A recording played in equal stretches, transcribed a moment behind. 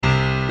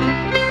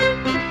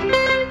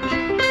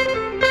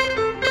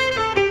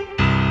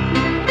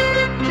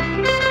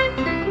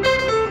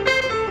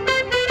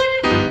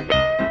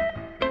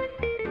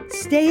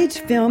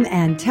film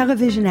and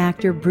television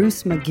actor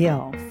Bruce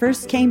McGill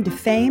first came to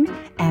fame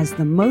as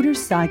the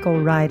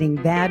motorcycle-riding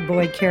bad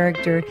boy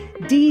character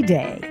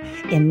D-Day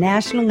in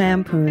National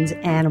Lampoon's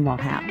Animal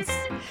House.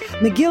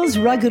 McGill's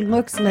rugged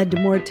looks led to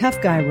more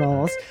tough guy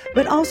roles,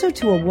 but also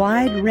to a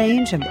wide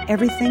range of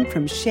everything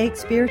from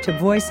Shakespeare to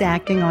voice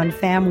acting on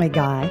Family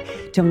Guy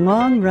to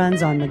long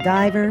runs on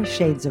MacGyver,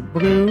 Shades of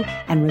Blue,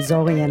 and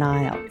Rizzoli and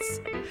Isles.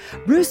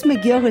 Bruce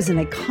McGill is an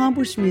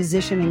accomplished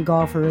musician and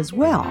golfer as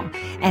well,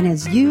 and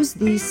has used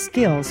these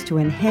skills to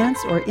enhance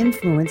or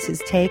influence his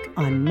take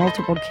on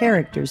multiple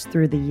characters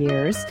through the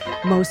years,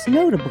 most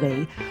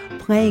notably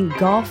playing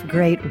golf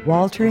great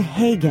Walter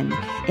Hagen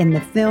in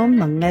the film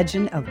The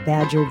Legend of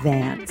Badger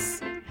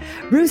Vance.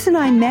 Bruce and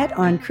I met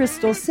on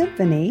Crystal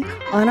Symphony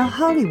on a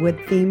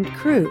Hollywood-themed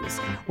cruise,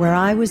 where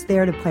I was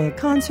there to play a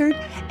concert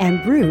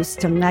and Bruce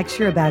to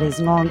lecture about his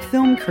long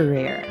film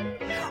career.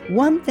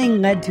 One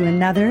thing led to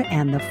another,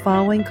 and the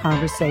following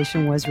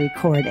conversation was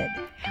recorded.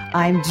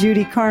 I'm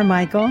Judy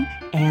Carmichael,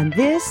 and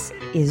this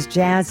is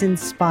Jazz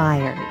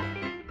Inspired.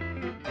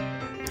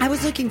 I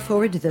was looking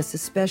forward to this,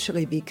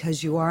 especially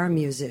because you are a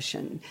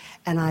musician,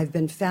 and I've always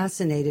been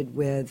fascinated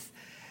with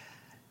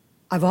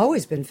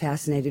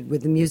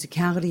the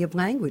musicality of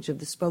language, of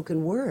the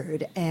spoken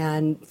word.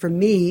 And for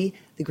me,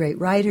 the great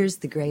writers,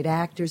 the great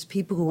actors,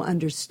 people who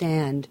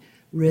understand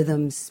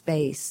rhythm,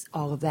 space,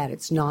 all of that.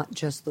 It's not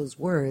just those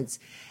words.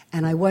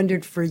 And I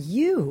wondered for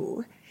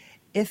you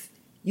if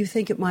you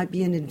think it might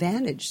be an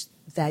advantage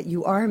that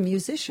you are a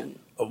musician.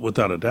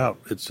 Without a doubt,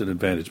 it's an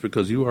advantage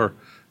because you are,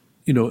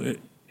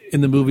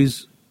 in the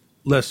movies,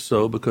 less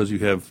so because you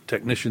have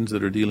technicians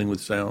that are dealing with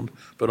sound.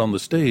 But on the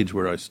stage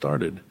where I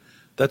started,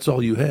 that's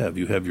all you have.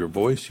 You have your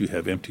voice, you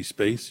have empty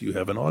space, you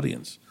have an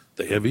audience.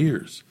 They have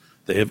ears.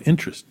 They have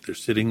interest. They're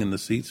sitting in the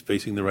seats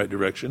facing the right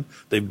direction.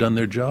 They've done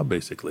their job,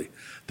 basically.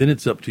 Then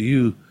it's up to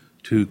you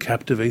to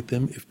captivate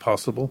them, if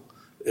possible,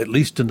 at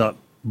least to not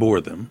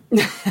bore them,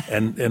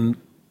 and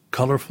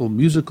colorful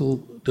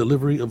musical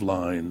delivery of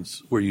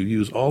lines where you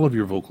use all of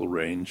your vocal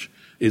range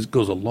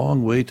goes a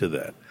long way to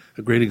that.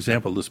 A great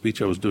example, the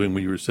speech I was doing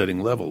when you were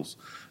setting levels,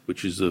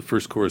 which is the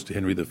first chorus to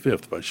Henry V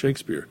by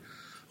Shakespeare.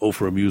 Oh,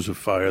 for a muse of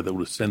fire that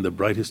will ascend the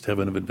brightest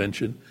heaven of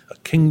invention, a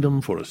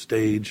kingdom for a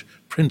stage,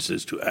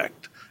 princes to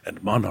act,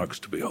 and monarchs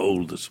to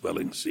behold the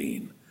swelling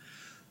scene.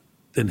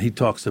 Then he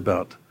talks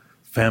about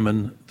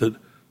famine, the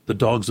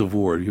dogs of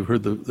war. You've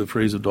heard the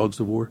phrase of dogs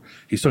of war?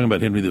 He's talking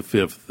about Henry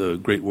V, the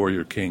great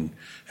warrior king.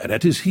 And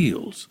at his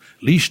heels,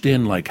 leashed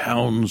in like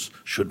hounds,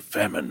 should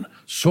famine,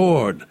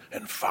 sword,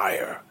 and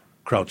fire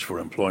crouch for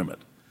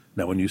employment.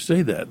 Now, when you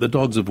say that, the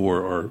dogs of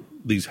war are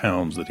these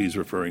hounds that he's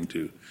referring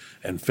to.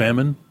 And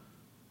famine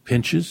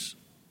pinches,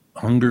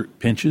 hunger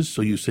pinches,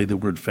 so you say the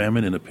word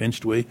famine in a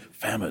pinched way,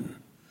 famine.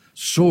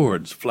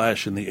 Swords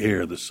flash in the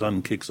air, the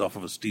sun kicks off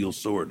of a steel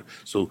sword.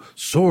 So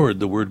sword,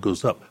 the word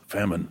goes up,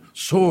 famine,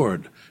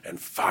 sword, and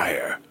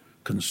fire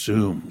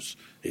consumes,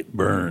 it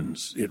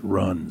burns, it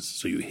runs.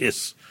 So you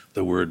hiss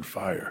the word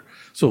fire.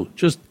 So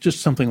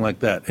just something like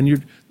that.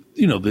 And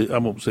I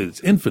won't say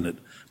it's infinite,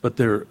 but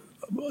there are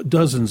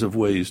dozens of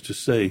ways to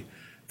say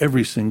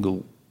every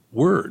single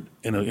word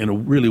in a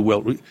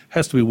really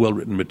has to be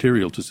well-written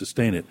material to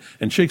sustain it.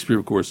 And Shakespeare,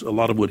 of course, a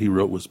lot of what he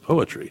wrote was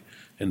poetry.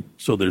 And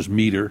so there's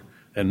meter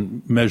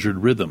and measured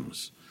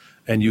rhythms.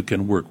 And you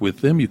can work with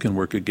them, you can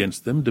work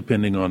against them,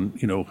 depending on,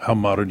 how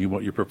modern you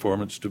want your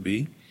performance to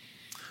be.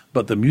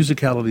 But the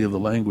musicality of the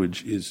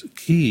language is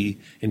key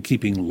in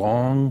keeping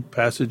long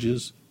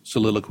passages,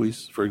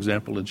 soliloquies, for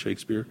example, in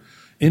Shakespeare,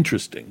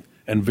 interesting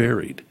and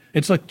varied.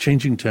 It's like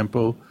changing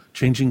tempo,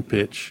 changing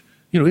pitch.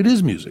 It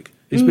is music.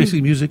 It's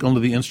basically music, only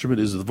the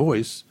instrument is the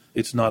voice.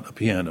 It's not a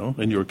piano,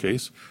 in your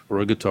case, or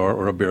a guitar,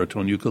 or a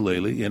baritone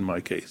ukulele, in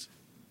my case.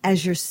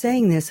 As you're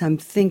saying this, I'm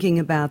thinking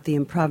about the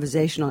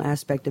improvisational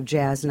aspect of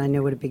jazz, and I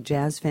know what a big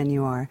jazz fan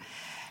you are.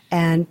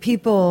 And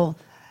people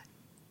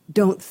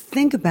don't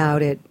think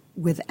about it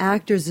with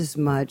actors as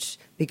much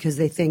because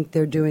they think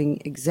they're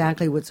doing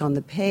exactly what's on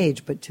the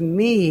page. But to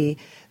me,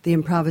 the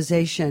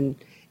improvisation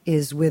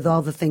is with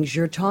all the things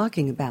you're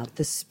talking about,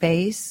 the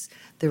space,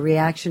 the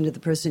reaction to the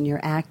person you're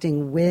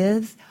acting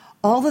with,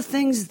 all the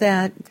things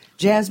that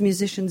jazz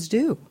musicians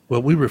do.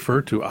 Well, I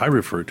refer to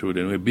it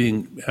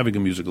anyway, having a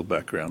musical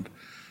background.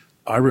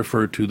 I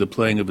refer to the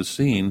playing of a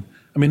scene.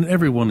 I mean,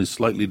 everyone is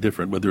slightly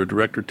different, whether a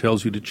director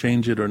tells you to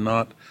change it or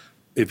not.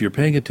 If you're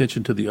paying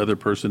attention to the other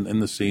person in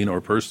the scene or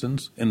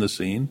persons in the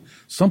scene,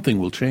 something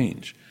will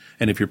change.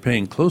 And if you're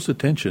paying close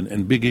attention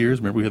and big ears,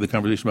 remember we had the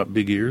conversation about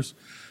big ears,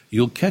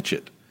 you'll catch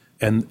it.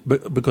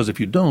 Because if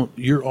you don't,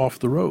 you're off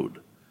the road.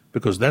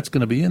 Because that's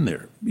going to be in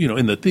there.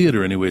 In the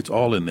theater anyway, it's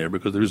all in there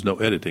because there's no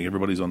editing.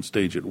 Everybody's on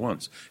stage at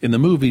once. In the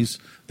movies,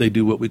 they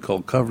do what we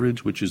call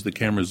coverage, which is the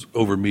camera's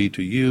over me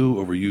to you,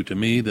 over you to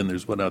me. Then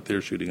there's one out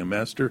there shooting a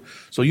master.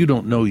 So you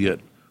don't know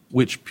yet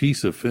which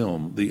piece of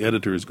film the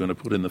editor is going to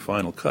put in the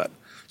final cut.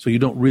 So you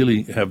don't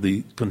really have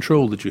the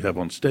control that you have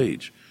on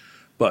stage.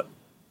 But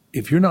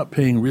if you're not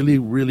paying really,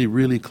 really,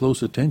 really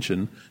close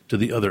attention to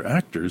the other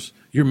actors,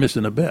 you're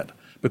missing a bet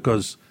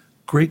because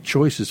great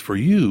choices for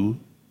you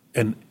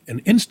and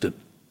instant,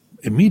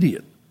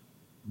 immediate,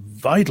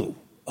 vital,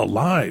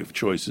 alive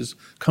choices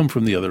come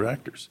from the other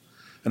actors.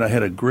 And I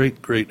had a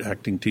great, great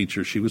acting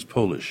teacher. She was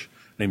Polish,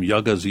 named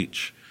Jaga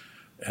Zich.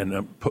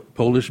 And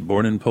Polish,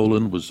 born in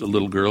Poland, was a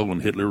little girl when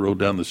Hitler rode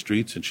down the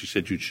streets, and she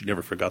said you should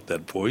never forget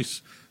that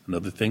voice.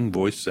 Another thing,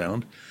 voice,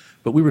 sound.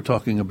 But we were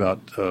talking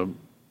about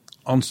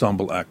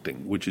ensemble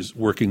acting, which is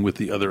working with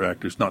the other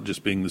actors, not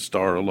just being the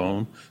star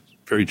alone.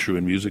 Very true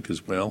in music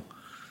as well.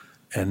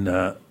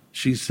 And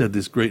she said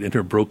this great, in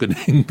her broken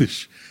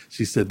English,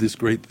 she said this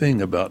great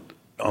thing about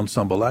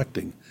ensemble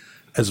acting.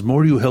 As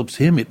more you helps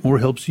him, it more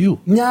helps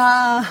you. And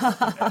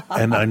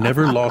I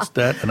never lost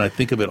that, and I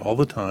think of it all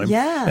the time.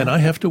 Yeah. And I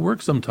have to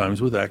work sometimes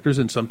with actors,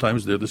 and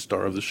sometimes they're the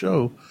star of the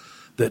show,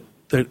 that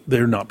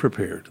they're not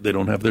prepared. They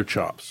don't have their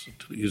chops,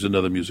 to use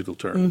another musical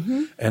term.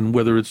 Mm-hmm. And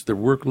whether it's their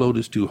workload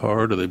is too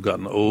hard or they've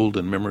gotten old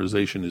and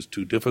memorization is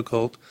too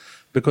difficult,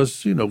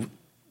 because, you know,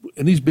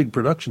 in these big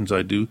productions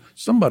I do,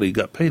 somebody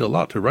got paid a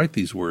lot to write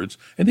these words,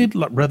 and they'd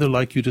rather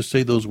like you to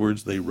say those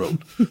words they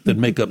wrote than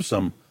make up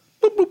some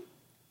boop, boop,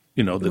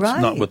 you know,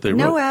 that's not what they wrote.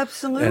 No,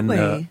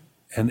 absolutely.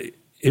 And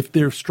if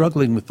they're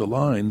struggling with the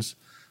lines,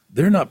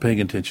 they're not paying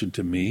attention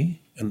to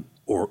me and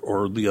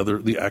or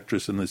the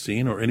actress in the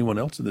scene or anyone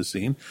else in the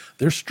scene.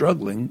 They're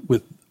struggling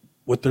with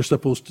what they're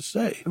supposed to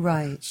say.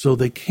 Right. So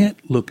they can't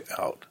look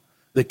out.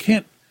 They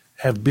can't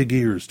have big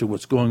ears to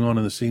what's going on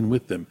in the scene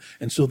with them.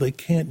 And so they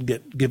can't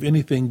give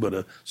anything but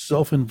a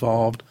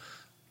self-involved,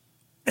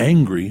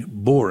 angry,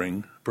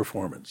 boring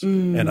performance.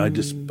 And I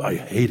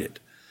hate it.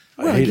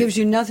 Well, it gives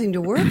you nothing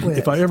to work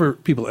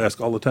with. People ask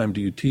all the time,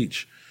 do you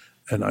teach?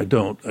 And I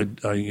don't.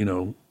 I you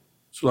know,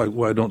 it's like,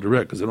 well, I don't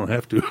direct because I don't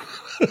have to.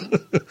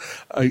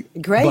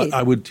 Great. But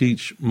I would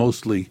teach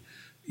mostly,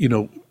 you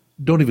know,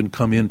 don't even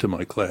come into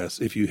my class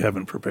if you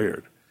haven't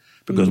prepared.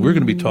 Because we're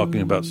going to be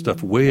talking about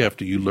stuff way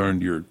after you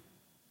learned your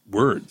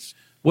words.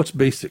 What's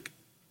basic?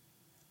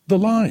 The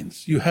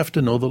lines. You have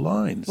to know the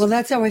lines. Well,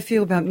 that's how I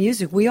feel about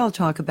music. We all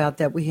talk about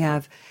that. We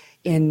have,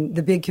 in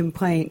the big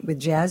complaint with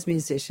jazz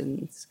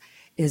musicians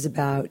is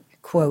about,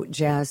 quote,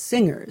 jazz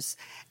singers.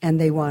 And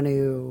they want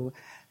to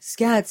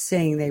scat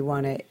sing, they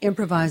want to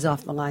improvise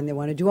off the line, they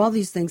want to do all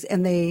these things,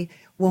 and they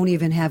won't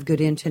even have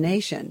good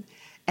intonation.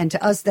 And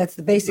to us, that's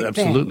the basic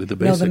thing. Absolutely, the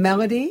basics. Know the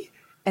melody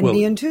and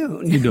be in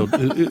tune. You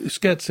know,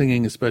 scat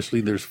singing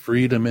especially, there's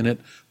freedom in it.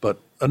 But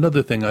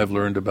another thing I've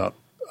learned about,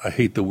 I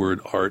hate the word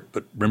art,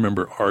 but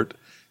remember, art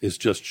is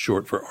just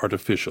short for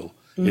artificial.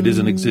 It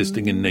isn't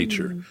existing in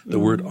nature. The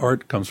word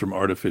art comes from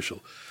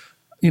artificial.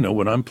 You know,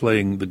 when I'm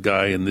playing the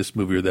guy in this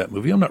movie or that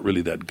movie, I'm not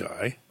really that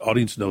guy.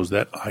 Audience knows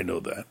that. I know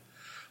that.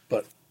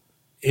 But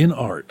in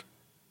art,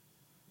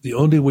 the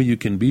only way you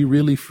can be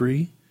really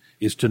free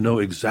is to know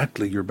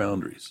exactly your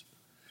boundaries.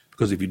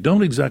 Because if you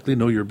don't exactly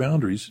know your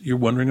boundaries, you're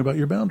wondering about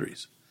your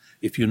boundaries.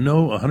 If you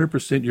know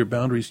 100% your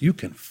boundaries, you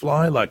can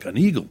fly like an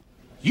eagle.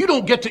 You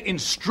don't get to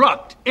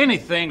instruct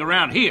anything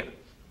around here.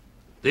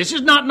 This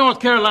is not North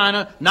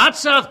Carolina, not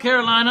South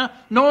Carolina,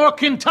 nor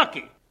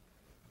Kentucky.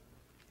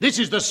 This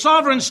is the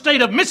sovereign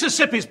state of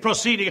Mississippi's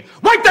proceeding.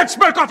 Wipe that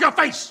smirk off your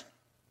face!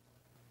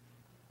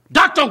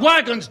 Dr.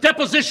 Wagland's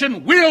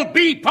deposition will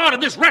be part of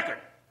this record.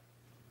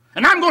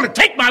 And I'm going to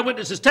take my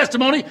witness's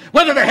testimony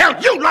whether the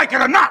hell you like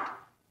it or not.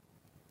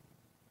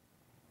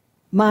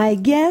 My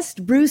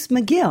guest, Bruce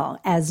McGill,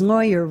 as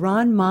lawyer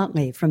Ron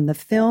Motley from the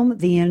film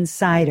The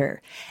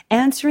Insider,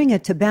 answering a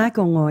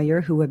tobacco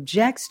lawyer who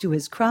objects to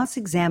his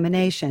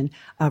cross-examination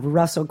of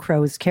Russell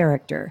Crowe's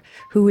character,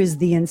 who is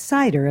the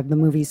insider of the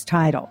movie's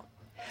title.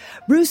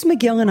 Bruce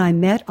McGill and I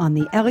met on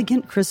the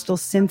Elegant Crystal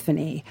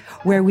Symphony,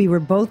 where we were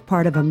both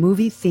part of a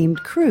movie-themed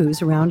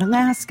cruise around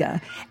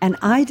Alaska, and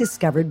I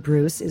discovered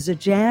Bruce is a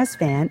jazz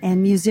fan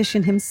and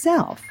musician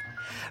himself.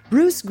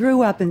 Bruce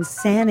grew up in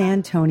San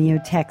Antonio,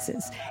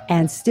 Texas,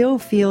 and still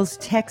feels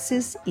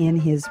Texas in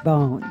his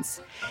bones.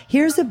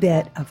 Here's a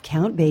bit of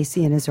Count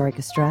Basie and his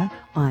orchestra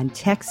on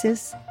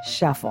Texas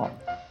Shuffle.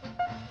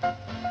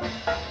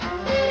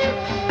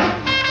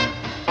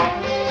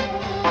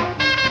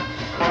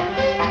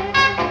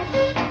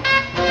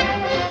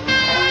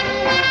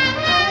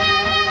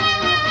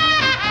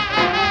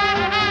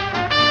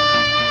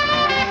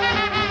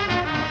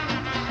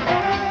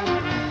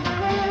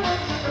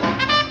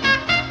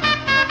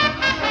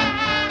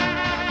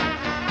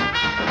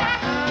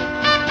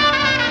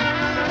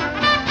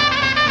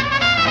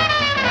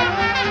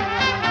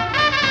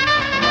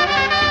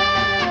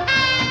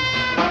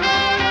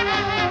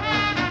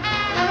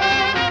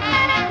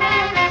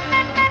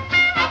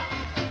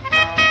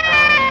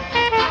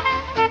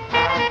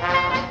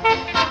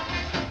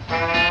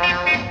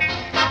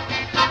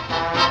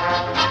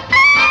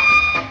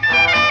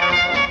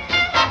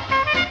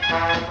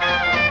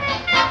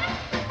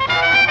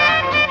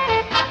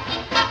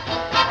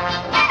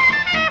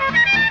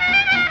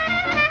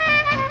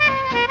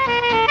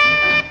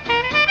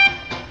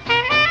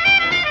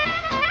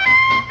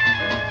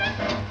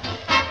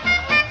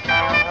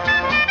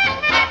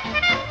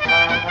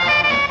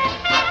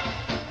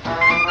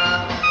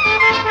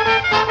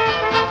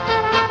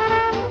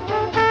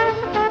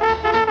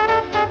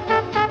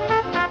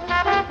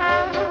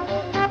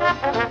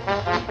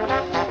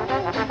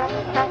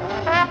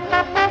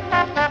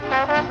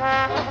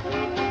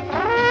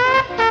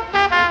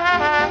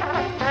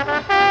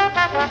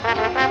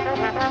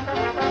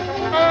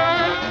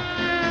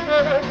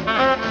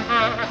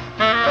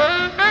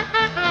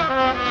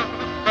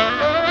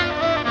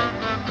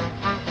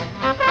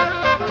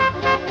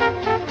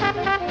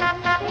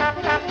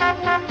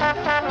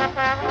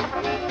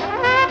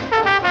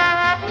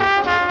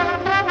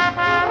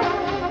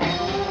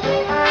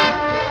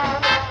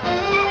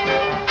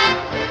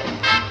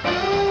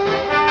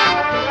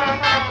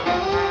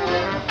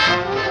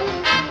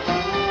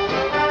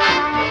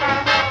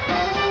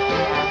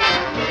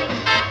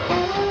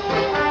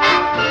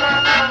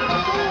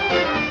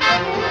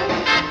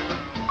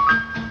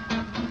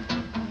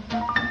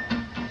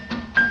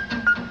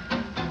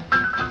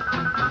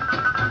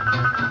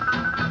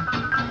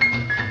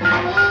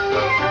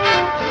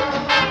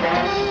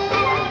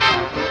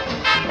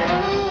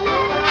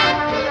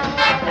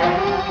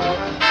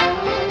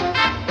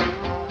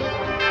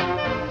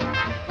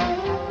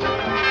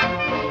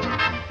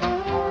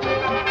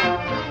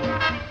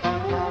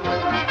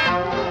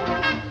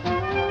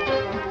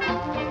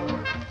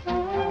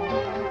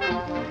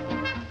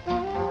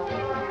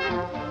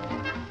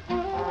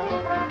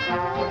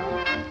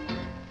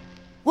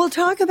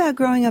 talk about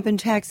growing up in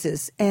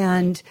Texas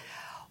and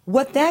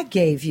what that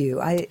gave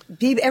you.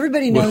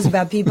 Everybody knows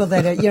about people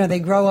that are, they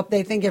grow up.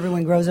 They think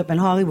everyone grows up in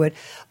Hollywood,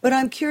 but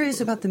I'm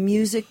curious about the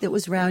music that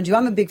was around you.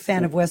 I'm a big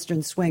fan of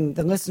Western swing.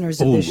 The listeners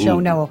of this show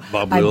know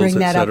Bob I Wills, bring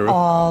that up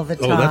all the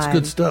time. Oh, that's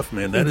good stuff,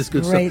 man. That is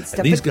good stuff.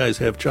 And these guys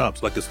have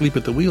chops, like Asleep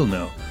at the Wheel.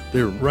 Now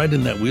they're right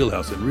in that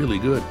wheelhouse and really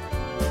good.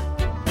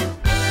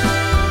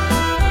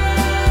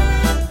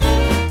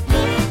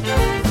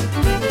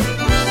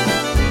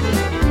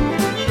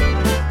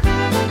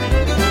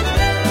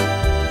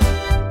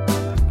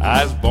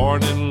 I was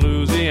born in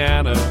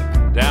Louisiana,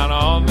 down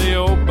on the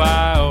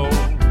Ohio,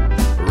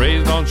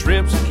 raised on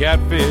shrimps and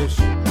catfish,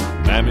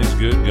 Mammy's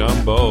good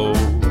gumbo.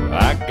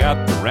 I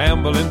got the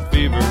rambling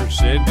fever,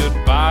 said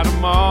goodbye to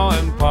Ma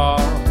and Pa.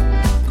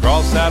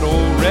 Crossed that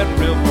old Red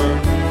River,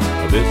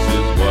 this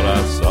is what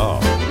I saw.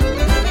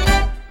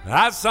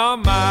 I saw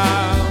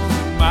miles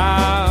and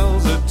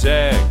miles of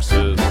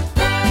Texas,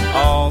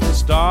 all the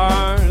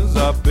stars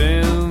up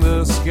in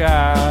the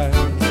sky.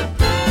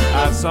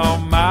 I saw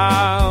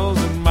miles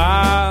and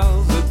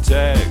miles of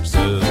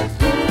Texas,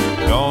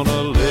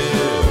 gonna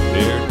live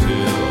here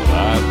till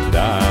I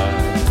die.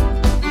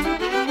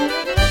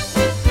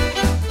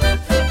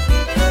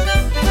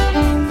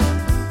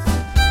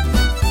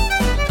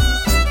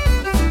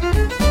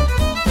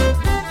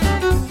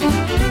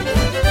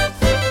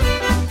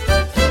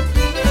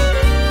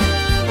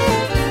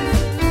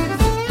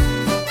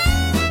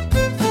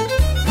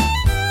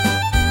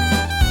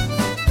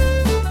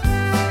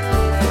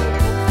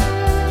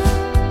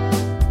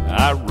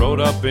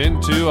 Up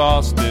into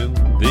Austin,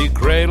 the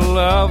cradle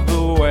of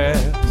the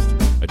West.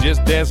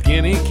 Just ask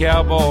any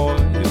cowboy,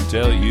 he'll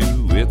tell you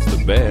it's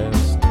the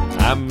best.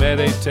 I met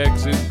a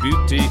Texas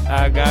beauty,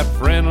 I got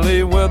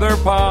friendly with her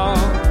pa.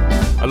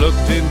 I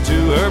looked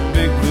into her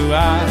big blue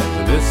eyes,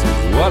 and this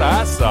is what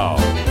I saw.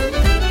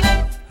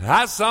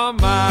 I saw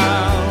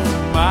miles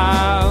and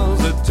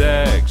miles of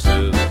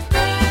Texas,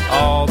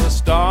 all the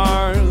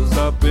stars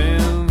up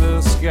in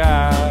the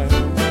sky.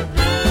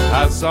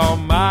 I saw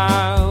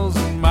miles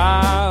and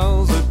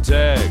miles of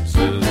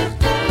Texas,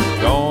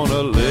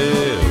 gonna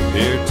live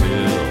here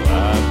till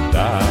I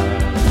die.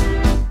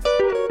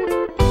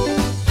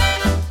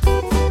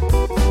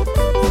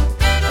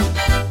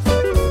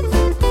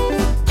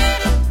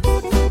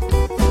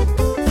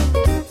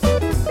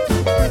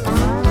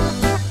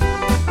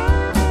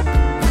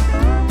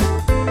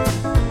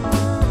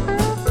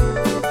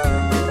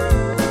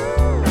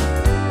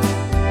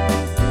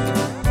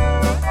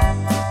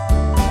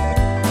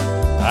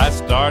 I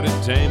started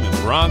taming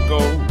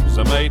broncos,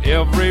 I made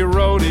every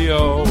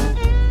rodeo,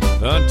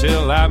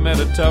 until I met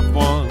a tough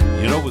one,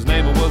 his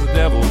name was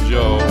Devil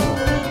Joe.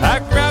 I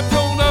grabbed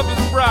hold of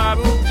his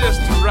bridle just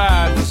to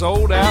ride this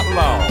old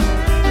outlaw.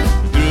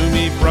 He threw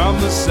me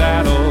from the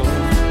saddle,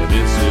 and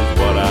this is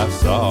what I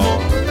saw.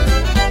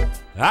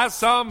 I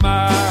saw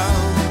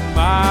miles and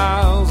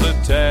miles of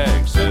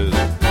Texas,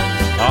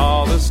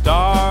 all the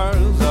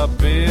stars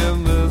up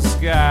in the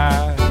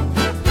sky.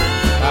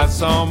 I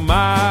saw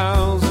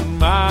miles and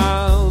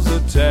miles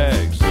of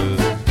Texas,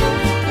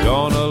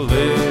 gonna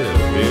live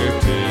here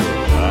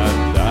till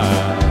I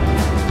die.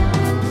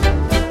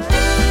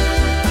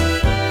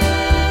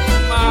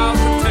 Miles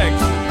of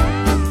Texas,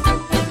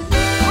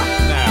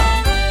 now,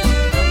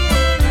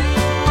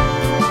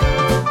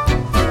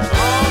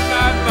 all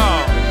night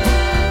long,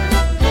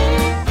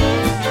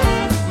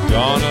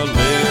 gonna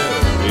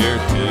live here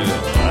till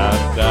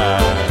I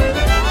die.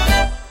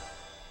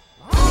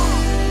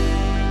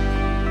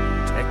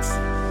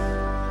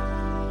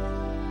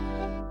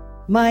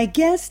 My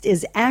guest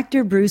is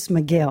actor Bruce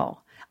McGill.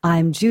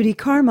 I'm Judy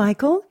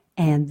Carmichael,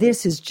 and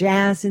this is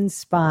Jazz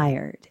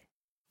Inspired.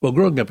 Well,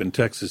 growing up in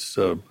Texas,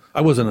 I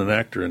wasn't an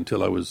actor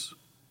until I was,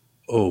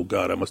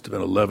 I must have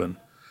been 11,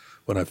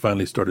 when I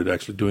finally started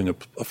actually doing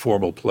a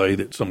formal play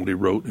that somebody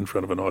wrote in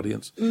front of an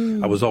audience.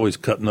 I was always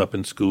cutting up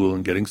in school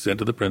and getting sent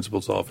to the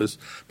principal's office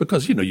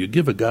because, you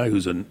give a guy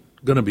who's going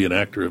to be an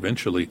actor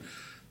eventually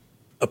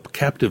a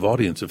captive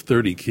audience of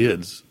 30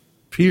 kids,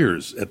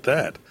 peers at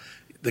that.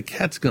 The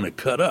cat's going to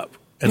cut up.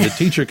 And the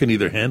teacher can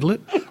either handle it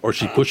or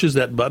she pushes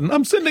that button.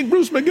 I'm sending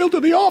Bruce McGill to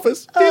the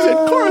office. He's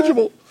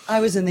incorrigible. I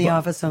was in the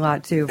office a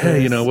lot, too. Bruce.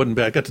 Hey, it wasn't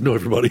bad. I got to know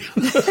everybody.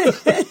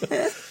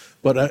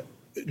 But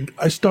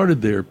I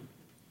started there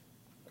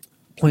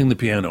playing the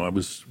piano. I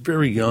was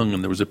very young,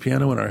 and there was a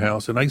piano in our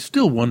house. And I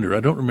still wonder, I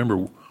don't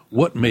remember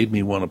what made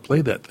me want to play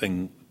that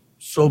thing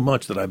so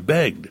much that I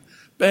begged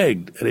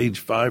at age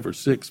 5 or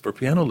 6 for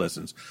piano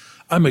lessons.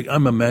 I'm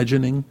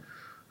imagining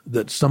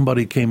that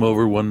somebody came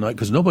over one night,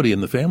 because nobody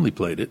in the family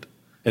played it.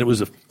 And it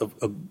was a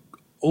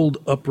old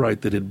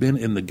upright that had been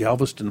in the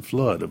Galveston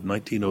flood of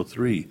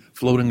 1903,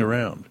 floating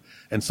around,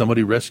 and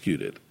somebody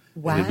rescued it.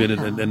 Wow! It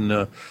had been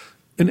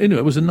and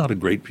it was not a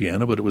great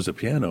piano, but it was a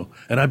piano.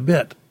 And I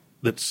bet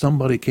that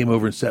somebody came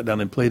over and sat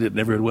down and played it, and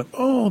everyone went,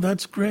 "Oh,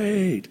 that's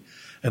great!"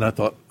 And I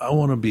thought, I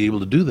want to be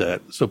able to do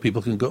that, so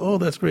people can go, "Oh,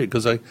 that's great,"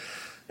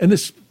 And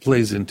this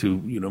plays into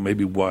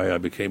maybe why I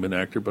became an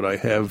actor. But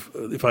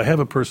if I have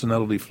a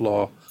personality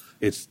flaw,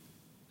 it's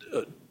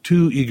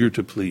too eager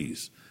to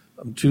please.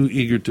 I'm too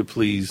eager to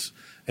please,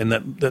 and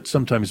that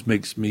sometimes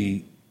makes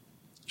me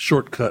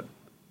shortcut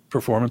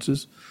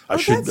performances.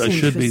 That's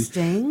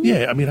interesting.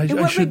 Yeah, I mean, in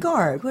what should.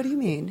 regard? What do you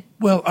mean?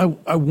 Well,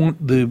 I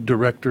want the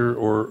director,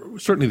 or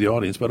certainly the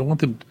audience, but I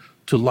want them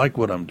to like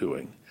what I'm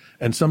doing.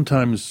 And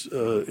sometimes,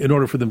 in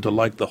order for them to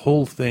like the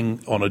whole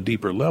thing on a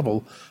deeper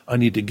level, I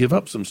need to give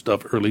up some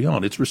stuff early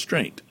on. It's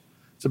restraint.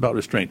 It's about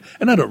restraint.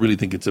 And I don't really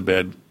think it's a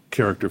bad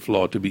character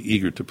flaw to be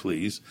eager to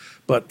please.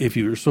 But if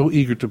you're so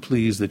eager to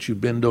please that you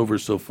bend over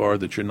so far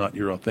that you're not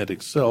your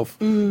authentic self,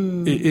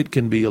 it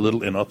can be a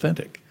little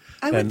inauthentic.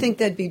 I would think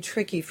that'd be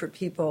tricky for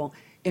people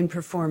in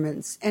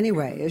performance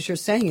anyway, as you're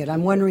saying it.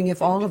 I'm wondering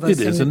if all of us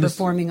in the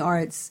performing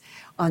arts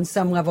on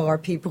some level are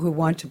people who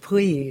want to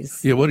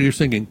please. Yeah, what are you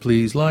singing?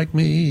 Please like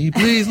me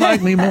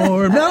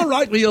more. Now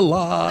like me a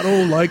lot.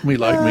 Oh, like me.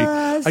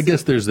 I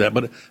guess there's that,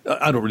 but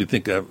I don't really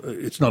think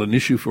it's not an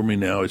issue for me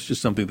now. It's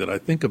just something that I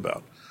think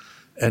about.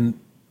 And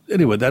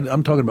anyway,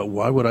 I'm talking about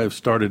why would I have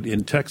started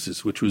in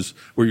Texas, which was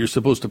where you're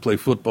supposed to play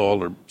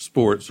football or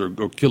sports or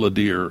go kill a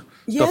deer,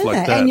 stuff like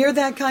that. Yeah, and you're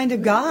that kind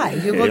of guy.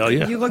 You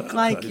look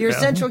like you're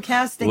Central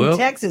Casting,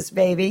 Texas,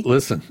 baby.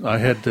 Listen, I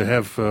had to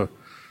have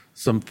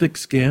some thick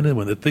skin, and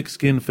when the thick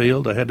skin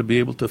failed, I had to be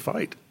able to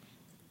fight.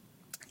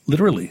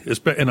 Literally.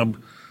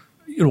 And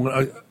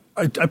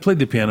I played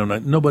the piano,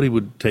 and nobody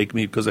would take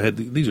me because I had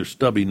these are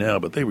stubby now,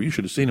 but you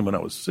should have seen them when I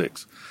was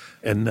 6.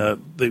 And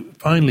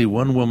finally,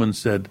 one woman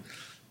said,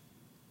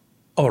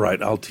 "All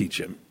right, I'll teach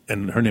him."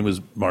 And her name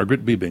was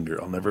Margaret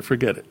Biebinger. I'll never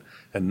forget it.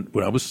 And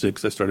when I was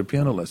 6, I started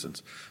piano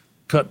lessons.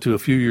 Cut to a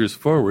few years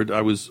forward,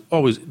 I was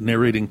always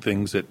narrating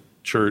things at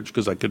church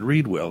because I could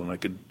read well, and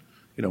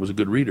I was a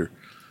good reader.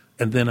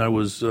 And then I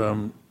was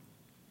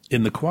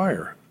in the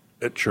choir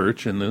at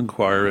church and then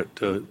choir at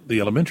the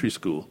elementary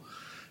school.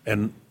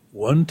 And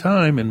one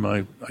time in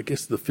I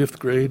guess the 5th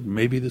grade,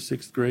 maybe the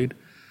 6th grade,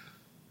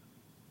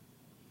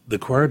 the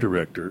choir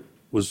director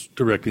was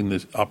directing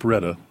this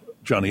operetta,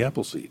 Johnny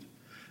Appleseed.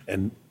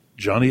 And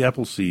Johnny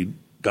Appleseed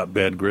got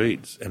bad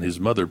grades, and his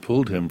mother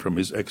pulled him from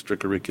his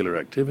extracurricular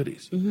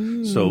activities.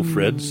 So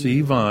Fred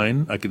C.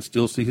 Vine, I can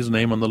still see his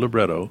name on the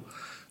libretto,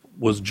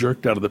 was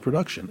jerked out of the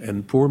production.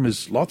 And poor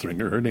Miss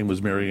Lothringer, her name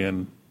was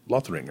Marianne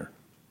Lothringer,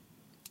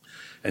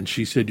 and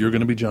she said, "You're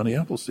going to be Johnny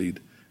Appleseed."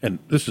 And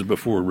this is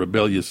before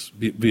rebellious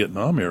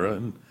Vietnam era,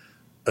 and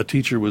a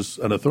teacher was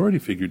an authority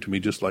figure to me,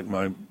 just like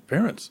my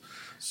parents.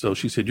 So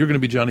she said, "You're going to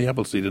be Johnny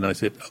Appleseed." And I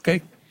said,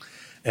 "Okay."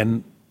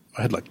 And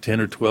I had like 10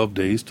 or 12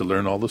 days to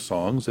learn all the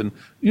songs. And,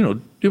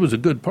 it was a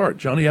good part.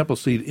 Johnny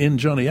Appleseed in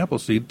Johnny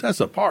Appleseed, that's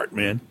a part,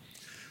 man.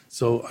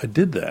 So I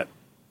did that.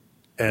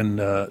 And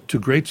to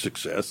great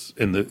success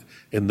in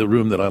the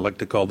room that I like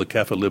to call the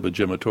Cafaliba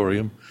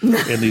Gematorium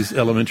in these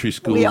elementary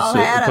schools, we all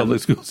had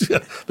public schools.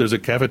 Yeah. There's a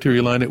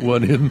cafeteria line at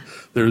one end,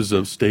 there's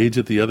a stage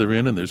at the other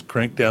end, and there's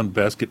crank down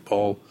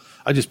basketball.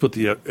 I just put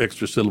the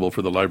extra syllable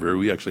for the library.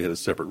 We actually had a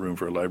separate room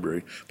for a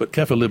library. But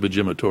Cafaliba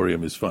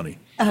Gematorium is funny.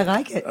 I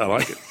like it.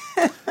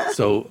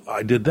 So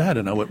I did that,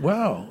 and I went,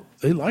 wow,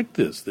 they like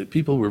this. That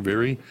people were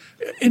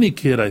any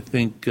kid, I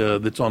think,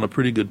 that's on a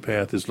pretty good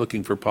path is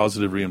looking for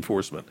positive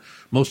reinforcement.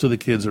 Most of the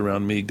kids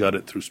around me got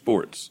it through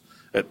sports.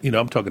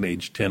 I'm talking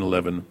age 10,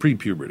 11,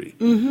 pre-puberty.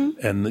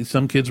 Mm-hmm. And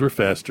some kids were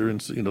faster,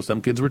 and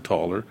some kids were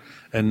taller,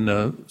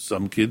 and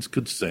some kids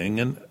could sing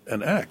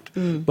and act.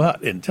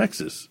 But in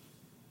Texas,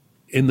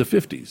 in the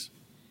 50s,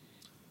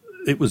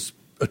 it was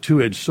a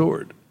two-edged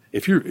sword.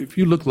 If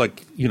you look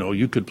like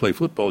you could play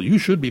football, you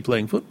should be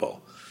playing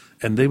football.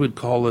 And they would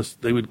call us,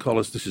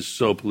 this is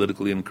so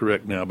politically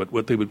incorrect now, but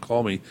what they would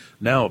call me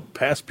now,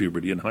 past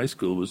puberty in high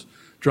school, was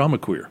drama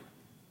queer.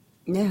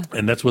 Yeah.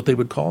 And that's what they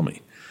would call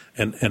me.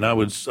 And I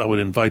would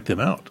invite them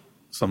out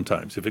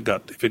sometimes if it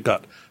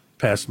got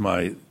past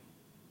my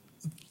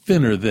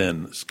thinner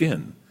than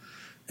skin.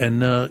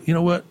 And you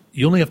know what?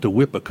 You only have to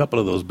whip a couple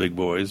of those big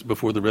boys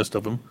before the rest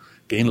of them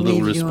gain a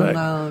little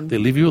respect. They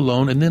leave you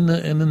alone, and then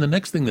the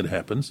next thing that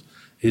happens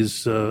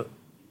is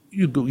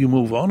you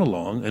move on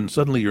along, and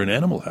suddenly you're in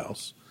Animal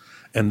House,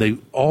 and they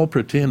all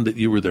pretend that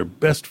you were their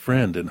best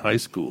friend in high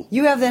school.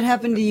 You have that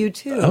happen to you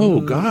too. Oh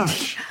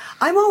gosh!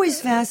 I'm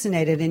always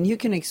fascinated, and you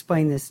can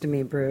explain this to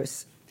me,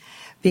 Bruce,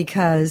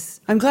 because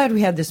I'm glad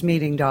we had this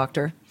meeting,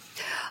 Doctor.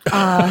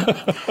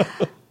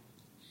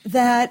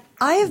 That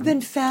I have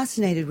been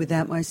fascinated with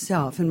that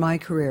myself in my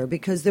career,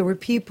 because there were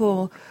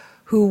people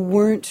who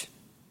weren't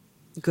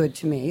good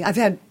to me. I've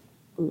had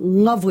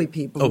lovely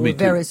people who were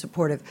very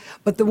supportive,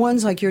 but the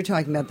ones like you're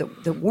talking about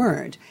that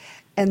weren't.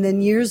 And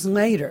then years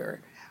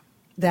later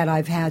that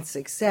I've had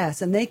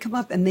success, and they come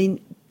up and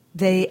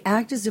they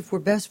act as if we're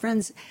best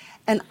friends.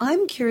 And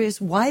I'm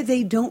curious why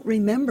they don't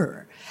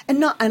remember.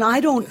 And I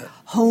don't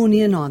hone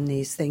in on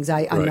these things.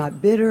 I'm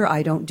not bitter.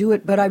 I don't do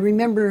it. But I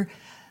remember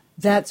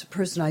that's a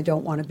person I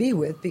don't want to be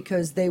with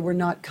because they were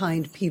not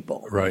kind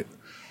people. Right.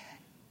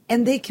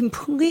 And they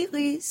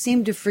completely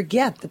seem to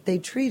forget that they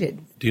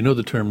treated. Do you know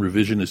the term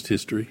revisionist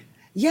history?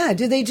 Yeah.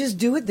 Do they just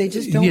do it? They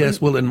just don't?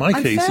 Yes. Well, in my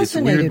case, it's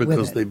weird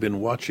because they've been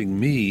watching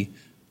me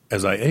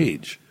as I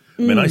age.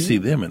 I mean, I see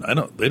them, and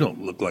they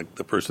don't look like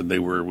the person they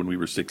were when we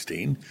were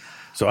 16.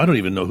 So I don't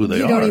even know who they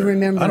are. You don't even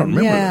remember. I don't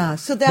remember. Yeah,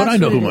 so that's but I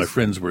know what who it my is.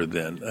 friends were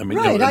then. I mean,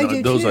 Right, I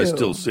do those too.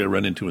 I still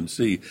run into and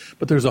see.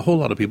 But there's a whole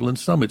lot of people, and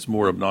some it's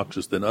more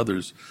obnoxious than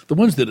others. The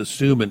ones that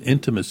assume an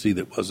intimacy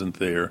that wasn't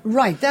there.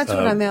 Right, that's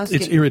what I'm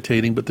asking. It's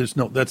irritating, but there's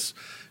no. That's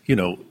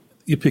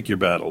you pick your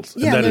battles.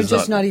 Yeah, and that they're is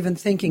just not even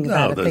thinking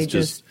about it. That's They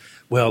just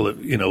well,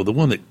 the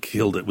one that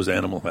killed it was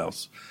Animal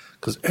House,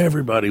 because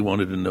everybody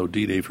wanted to know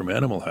D-Day from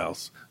Animal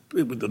House.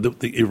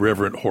 The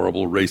irreverent,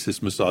 horrible,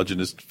 racist,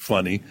 misogynist,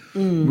 funny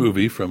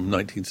movie from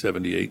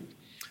 1978.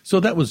 So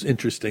that was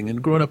interesting.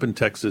 And growing up in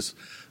Texas,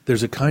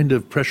 there's a kind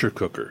of pressure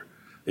cooker.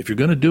 If you're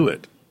going to do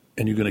it,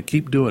 and you're going to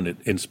keep doing it,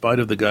 in spite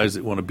of the guys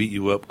that want to beat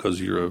you up because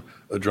you're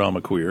a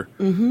drama queer,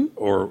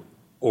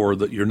 or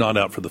that you're not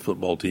out for the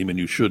football team and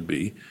you should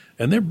be,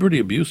 and they're pretty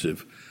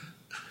abusive.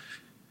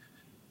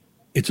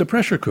 It's a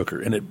pressure cooker,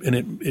 and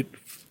it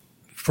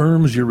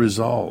firms your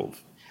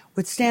resolve.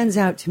 What stands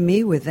out to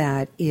me with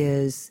that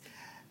is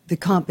the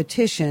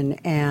competition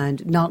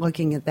and not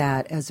looking at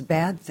that as a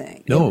bad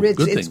thing. No, good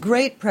thing. It's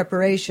great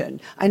preparation.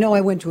 I know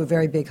I went to a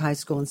very big high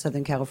school in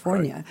Southern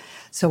California,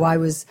 so I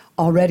was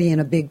already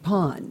in a big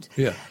pond.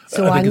 Yeah,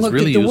 So I I think looked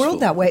it's really at the useful. world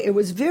that way. It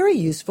was very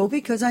useful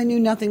because I knew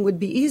nothing would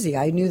be easy.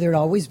 I knew there'd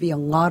always be a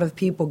lot of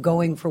people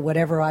going for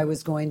whatever I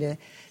was going to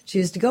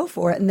choose to go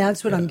for. And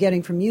that's what I'm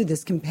getting from you,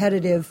 this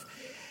competitive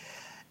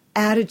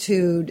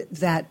attitude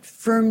that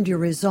firmed your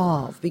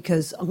resolve,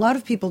 because a lot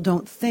of people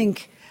don't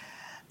think,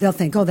 they'll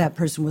think, oh, that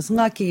person was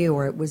lucky,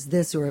 or it was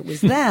this, or it was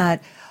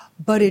that,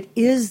 but it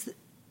is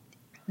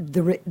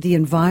the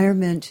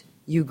environment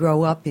you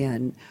grow up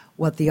in,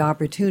 what the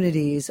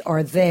opportunities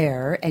are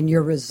there, and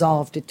your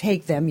resolve to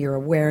take them, your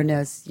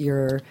awareness,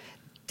 your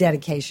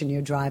dedication,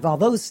 your drive, all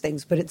those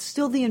things, but it's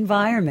still the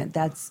enviment.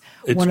 That's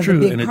one of the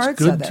big and parts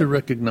it's good of it. to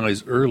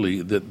recognize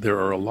early that there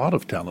are a lot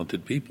of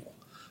talented people.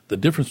 The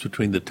difference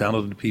between the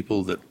talented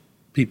people,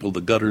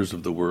 the gutters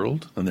of the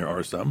world, and there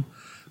are some,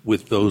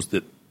 with those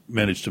that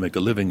manage to make a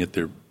living at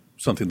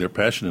something they're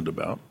passionate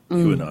about,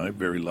 you and I,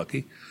 very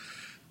lucky,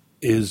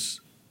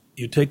 is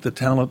you take the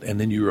talent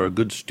and then you're a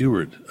good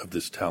steward of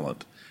this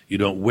talent. You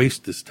don't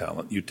waste this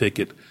talent. You take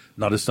it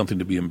not as something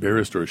to be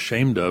embarrassed or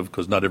ashamed of,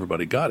 because not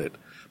everybody got it,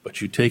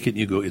 but you take it and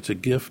you go, it's a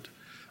gift.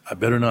 I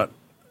better not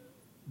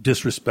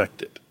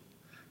disrespect it.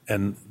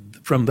 And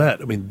from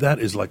that, I mean, that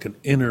is like an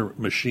inner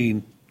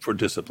machine for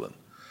discipline.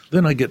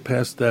 Then I get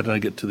past that and I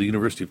get to the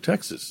University of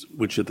Texas,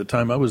 which at the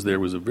time I was there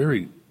was a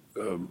very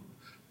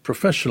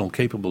professional,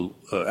 capable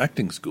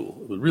acting school.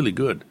 It was really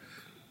good.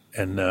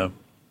 And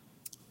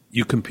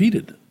you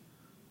competed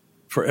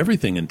for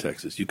everything in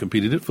Texas. You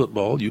competed at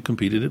football, you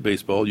competed at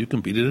baseball, you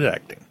competed at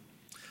acting.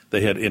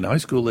 In high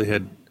school, they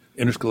had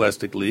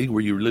interscholastic league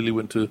where you really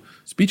went to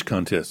speech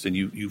contests and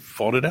you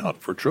fought it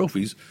out for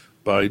trophies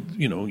by,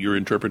 your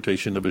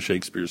interpretation of a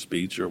Shakespeare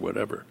speech or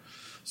whatever.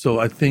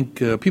 So I think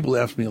people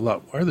ask me a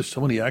lot, why are there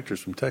so many actors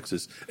from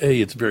Texas?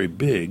 A, it's very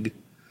big.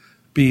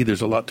 B,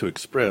 there's a lot to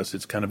express.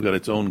 It's kind of got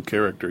its own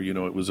character.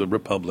 It was a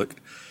republic.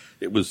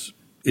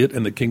 It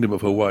and the Kingdom of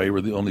Hawaii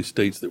were the only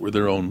states that were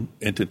their own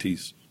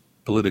entities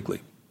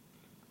politically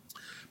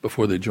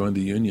before they joined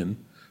the Union.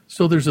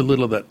 So there's a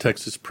little of that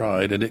Texas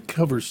pride, and it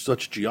covers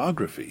such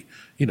geography.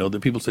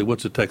 That people say,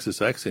 what's a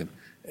Texas accent?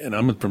 And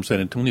I'm from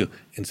San Antonio.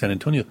 In San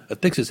Antonio, a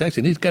Texas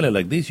accent is kind of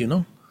like this,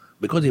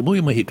 because it's muy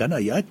mexicana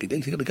allá, que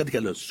tienes que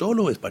hablar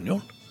solo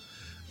español.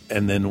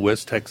 And then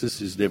West Texas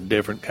is a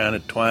different kind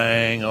of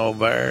twang over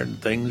there,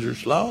 and things are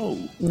slow.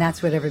 And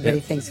that's what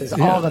everybody thinks is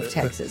all of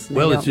Texas. And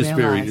Well, they it's don't just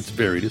realize. It's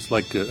varied. It's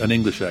like an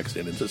English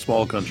accent. It's a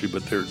small country,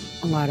 but there's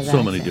A lot of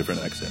so many accents.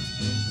 different accents.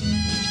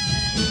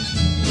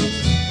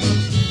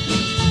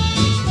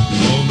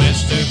 Oh,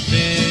 Mr.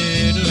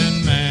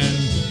 Fiddlin' Man,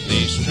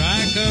 please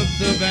strike up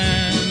the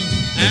band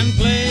and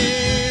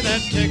play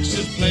that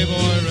Texas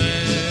Playboy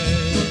rag.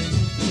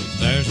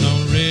 There's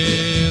no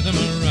rhythm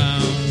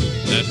around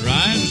that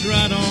rides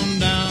right on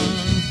down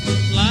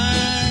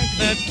like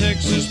that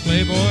Texas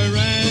Playboy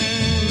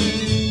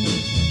rag.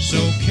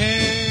 So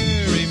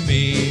carry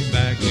me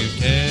back to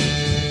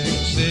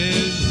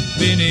Texas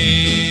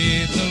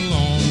beneath the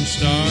Lone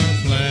Star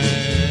flag.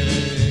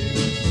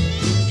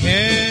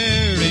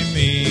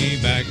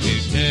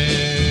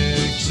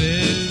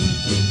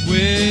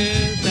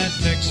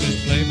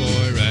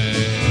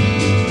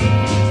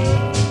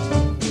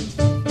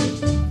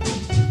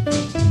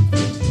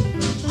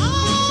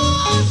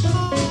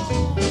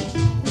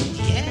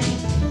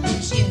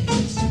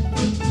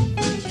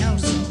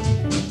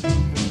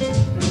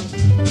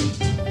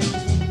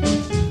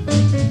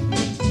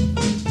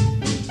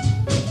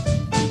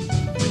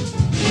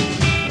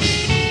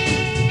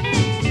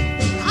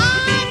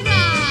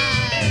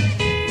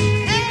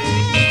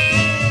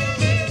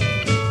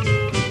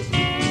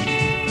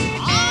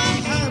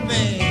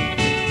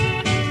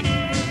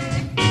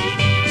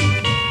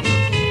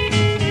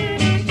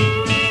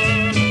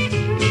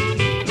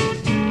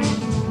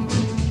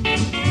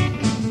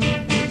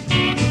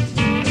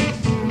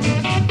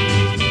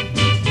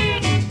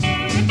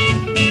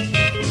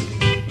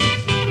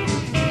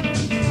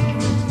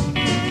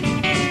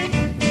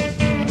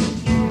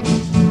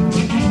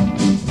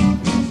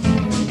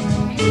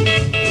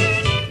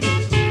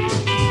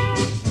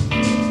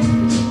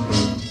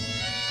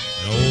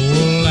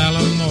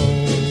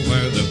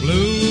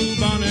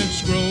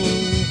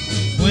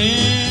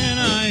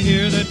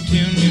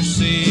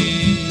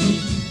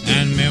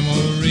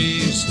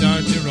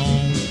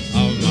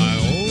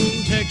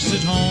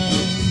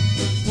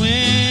 home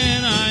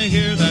when I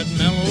hear that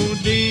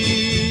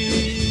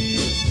melody.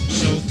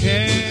 So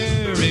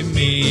carry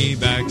me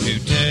back to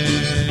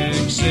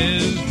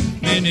Texas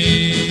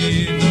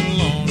beneath the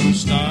Lone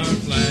Star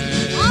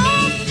flag.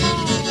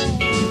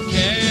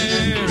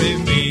 Carry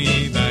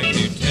me back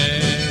to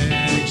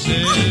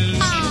Texas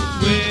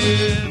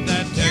with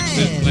that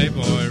Texas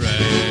Playboy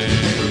rag.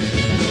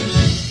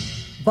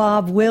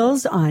 Bob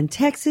Wills on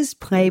Texas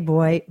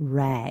Playboy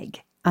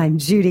Rag. I'm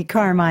Judy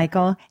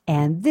Carmichael,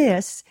 and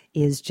this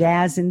is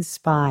Jazz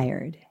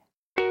Inspired.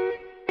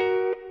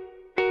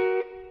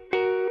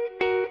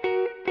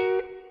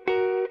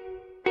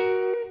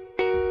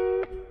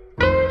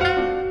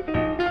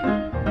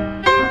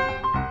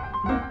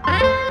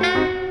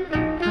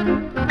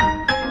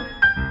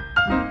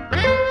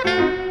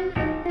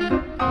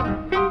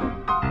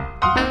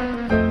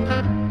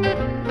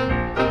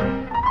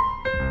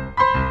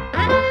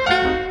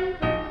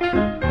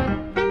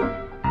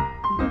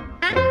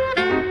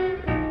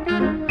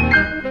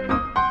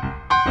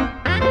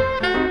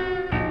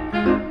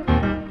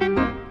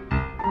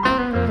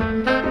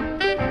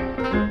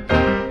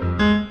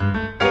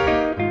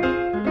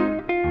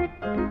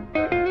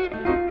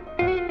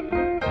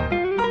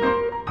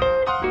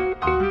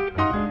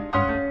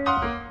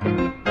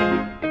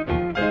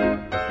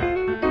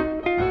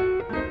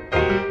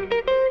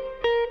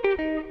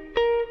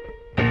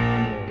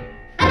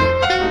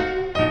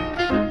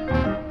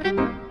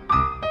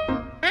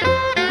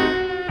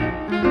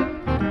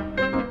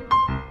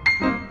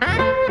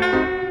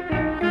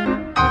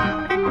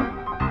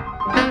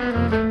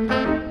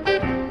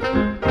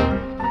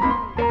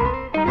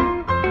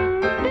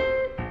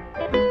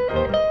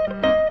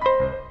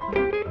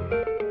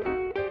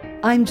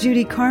 I'm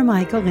Judy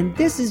Carmichael, and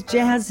this is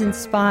Jazz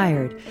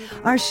Inspired.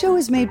 Our show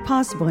is made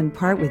possible in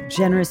part with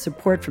generous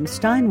support from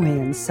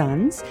Steinway &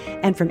 Sons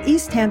and from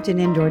East Hampton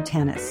Indoor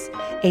Tennis,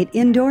 8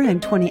 indoor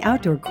and 20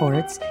 outdoor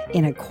courts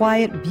in a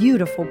quiet,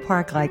 beautiful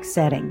park-like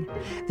setting.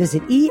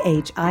 Visit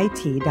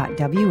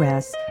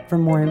ehit.ws for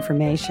more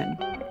information.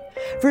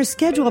 For a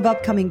schedule of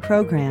upcoming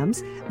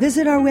programs,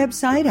 visit our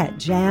website at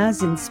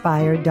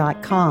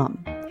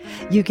jazzinspired.com.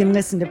 You can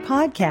listen to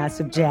podcasts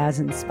of Jazz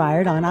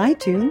Inspired on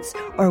iTunes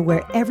or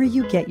wherever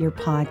you get your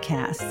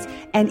podcasts,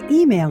 and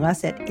email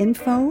us at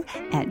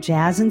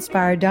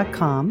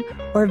info@jazzinspired.com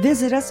or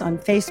visit us on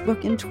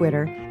Facebook and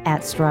Twitter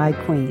at Stride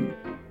Queen.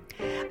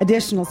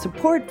 Additional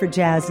support for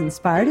Jazz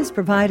Inspired is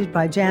provided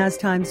by Jazz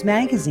Times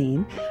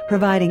Magazine,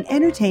 providing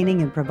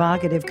entertaining and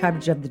provocative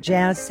coverage of the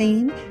jazz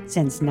scene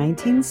since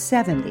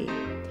 1970.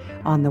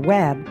 On the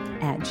web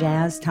at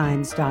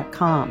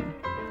jazztimes.com.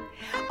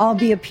 I'll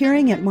be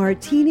appearing at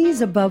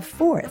Martini's Above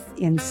 4th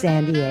in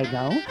San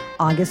Diego,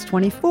 August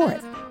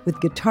 24th, with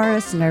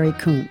guitarist Larry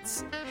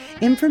Kuntz.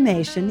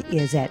 Information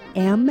is at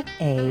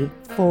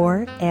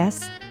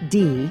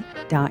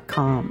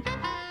ma4sd.com.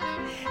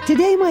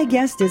 Today, my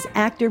guest is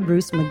actor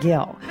Bruce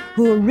McGill,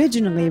 who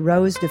originally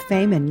rose to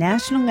fame in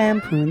National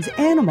Lampoon's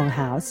Animal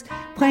House,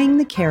 playing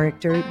the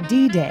character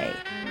D-Day,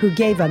 who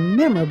gave a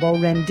memorable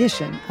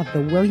rendition of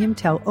the William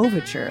Tell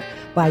Overture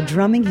by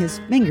drumming his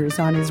fingers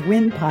on his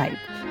windpipe.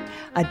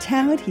 A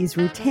talent he's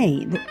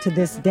retained to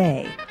this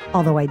day,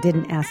 although I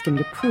didn't ask him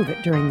to prove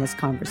it during this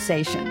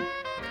conversation.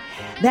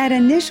 That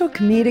initial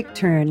comedic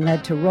turn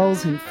led to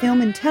roles in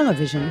film and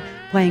television,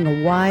 playing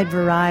a wide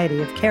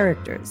variety of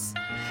characters.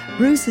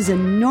 Bruce is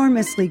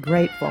enormously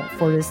grateful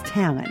for his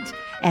talent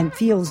and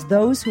feels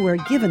those who are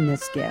given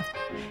this gift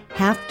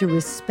have to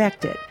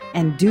respect it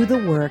and do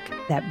the work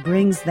that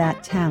brings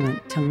that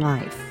talent to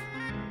life.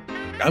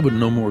 I would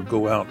no more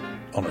go out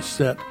on a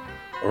set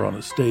or on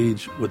a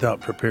stage without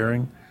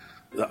preparing.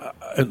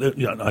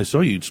 I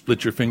saw you'd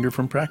split your finger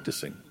from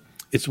practicing.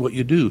 It's what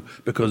you do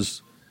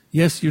because,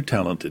 yes, you're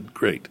talented,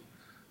 great,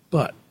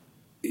 but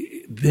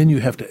then you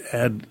have to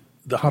add,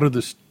 the hotter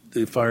the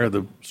fire,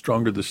 the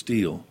stronger the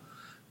steel.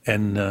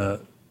 And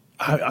it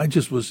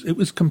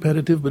was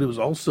competitive, but it was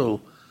also,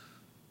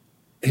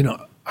 I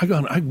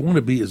want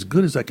to be as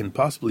good as I can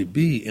possibly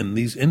be in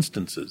these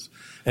instances.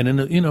 And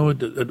in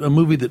a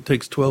movie that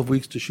takes 12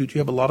 weeks to shoot, you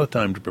have a lot of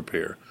time to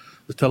prepare.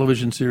 The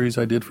television series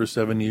I did for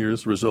 7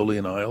 years, Rizzoli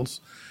and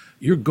Isles,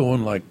 you're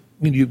going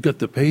you've got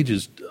the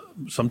pages.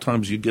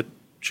 Sometimes you get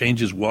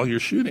changes while you're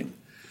shooting.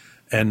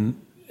 And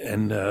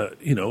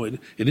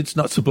it's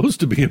not supposed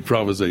to be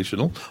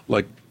improvisational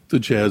like the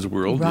jazz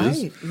world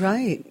is.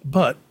 Right.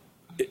 But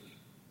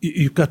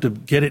you've got to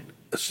get it,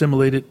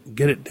 assimilate it,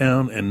 get it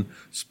down, and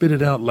spit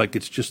it out like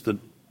it's just the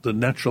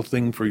natural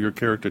thing for your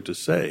character to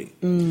say.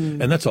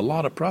 And that's a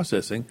lot of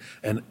processing.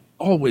 And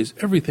always,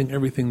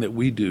 everything that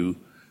we do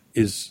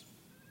is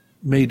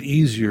made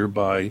easier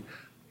by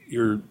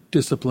your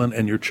discipline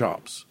and your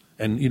chops.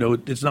 And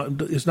it's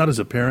not as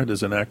apparent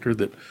as an actor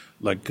that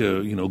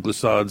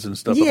glissades and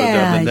stuff up and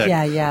down the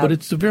neck. Yeah. But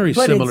it's a very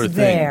similar it's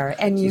thing. There,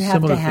 and you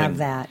have to have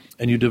that.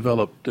 And you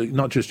develop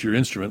not just your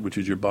instrument, which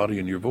is your body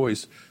and your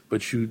voice,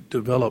 but you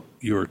develop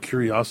your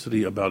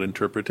curiosity about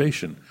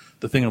interpretation.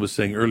 The thing I was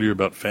saying earlier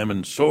about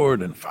famine,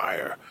 sword, and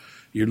fire.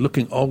 You're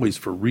looking always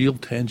for real,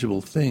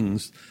 tangible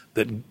things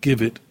that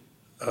give it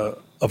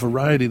a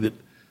variety that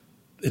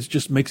it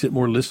just makes it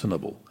more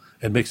listenable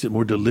and makes it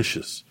more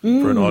delicious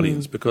for an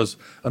audience, because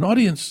an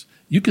audience,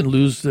 you can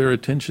lose their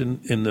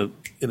attention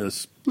in a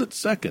split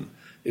second.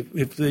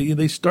 If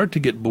they start to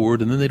get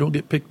bored and then they don't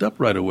get picked up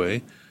right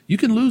away, you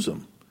can lose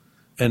them.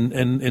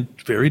 And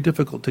it's very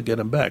difficult to get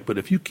them back. But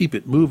if you keep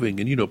it moving,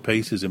 and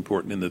pace is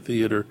important in the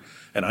theater,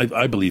 and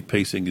I believe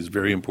pacing is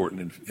very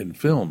important in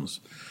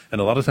films.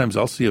 And a lot of times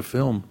I'll see a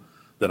film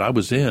that I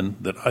was in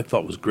that I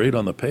thought was great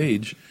on the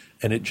page,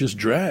 and it just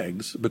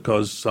drags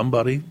because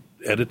somebody,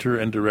 editor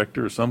and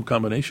director, or some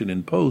combination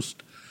in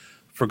post,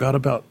 forgot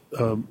about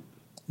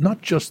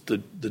not just the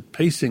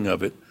pacing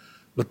of it,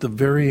 but the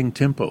varying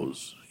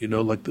tempos.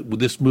 Like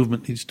this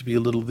movement needs to be a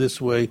little this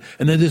way,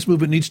 and then this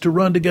movement needs to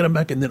run to get them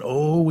back, and then,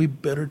 we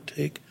better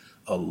take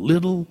a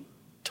little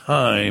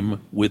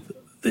time with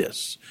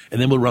this, and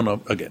then we'll run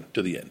up again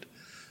to the end.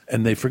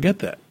 And they forget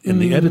that in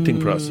the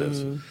editing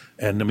process.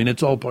 And,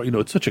 it's all part,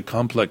 it's such a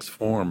complex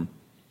form.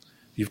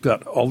 You've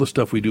got all the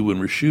stuff we do when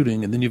we're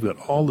shooting, and then you've got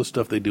all the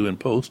stuff they do in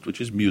post,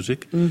 which is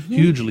music,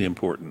 hugely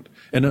important.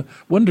 And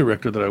one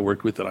director that I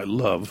worked with that I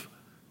love,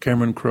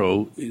 Cameron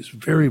Crowe, is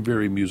very,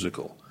 very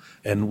musical.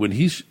 And when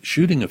he's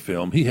shooting a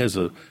film,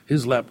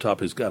 his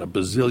laptop has got a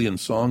bazillion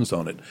songs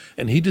on it,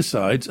 and he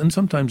decides, and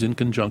sometimes in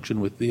conjunction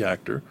with the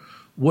actor,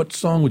 what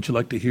song would you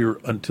like to hear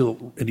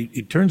until, and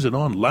he turns it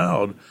on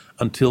loud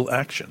until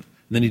action,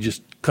 and then he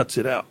just cuts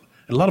it out.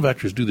 And a lot of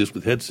actors do this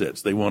with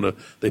headsets.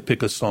 They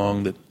pick a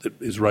song that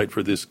is right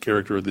for this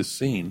character or this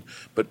scene,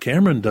 but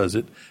Cameron does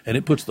it, and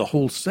it puts the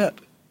whole set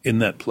in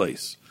that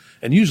place.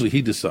 And usually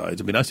he decides.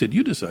 I said,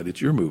 you decide,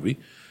 it's your movie,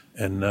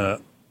 and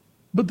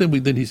but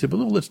then he said,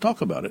 well, let's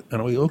talk about it.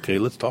 And I went, okay,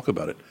 let's talk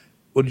about it.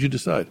 What did you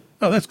decide?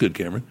 Oh, that's good,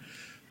 Cameron,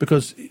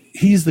 because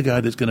he's the guy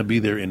that's going to be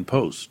there in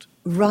post,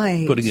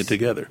 right, putting it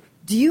together.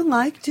 Do you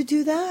like to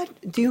do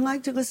that? Do you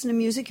like to listen to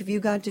music? Have you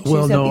got to choose that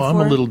before? Well, no,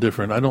 I'm a little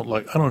different. I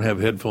don't have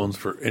headphones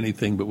for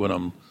anything but when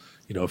I'm,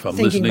 if I'm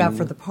thinking listening. about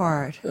for the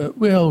part.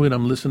 When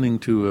I'm listening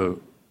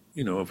to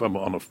if I'm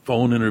on a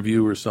phone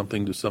interview or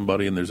something to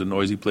somebody and there's a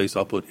noisy place,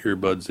 I'll put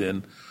earbuds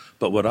in.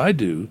 But what I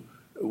do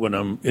when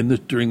I'm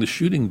during the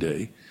shooting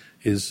day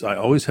is I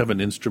always have an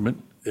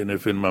instrument. And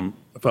if I'm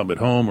at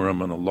home or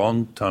I'm on a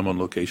long time on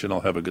location,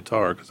 I'll have a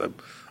guitar because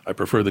I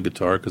prefer the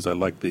guitar because I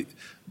like the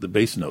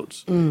bass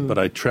notes. But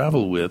I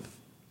travel with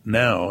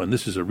now, and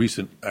this is a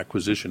recent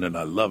acquisition and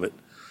I love it,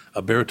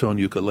 a baritone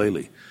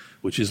ukulele,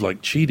 which is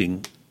like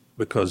cheating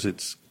because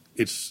it's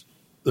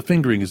the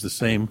fingering is the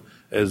same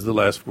as the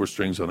last four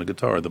strings on a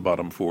guitar, the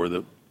bottom four,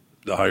 the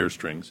higher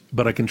strings.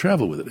 But I can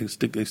travel with it. I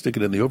stick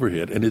it in the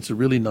overhead, and it's a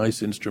really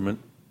nice instrument.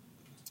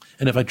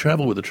 And if I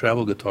travel with a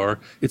travel guitar,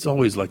 it's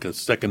always like a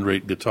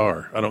second-rate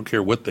guitar. I don't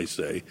care what they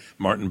say.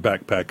 Martin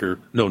Backpacker,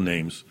 no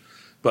names.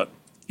 But,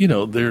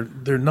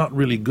 they're not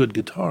really good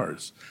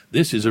guitars.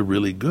 This is a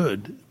really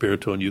good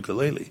baritone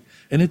ukulele.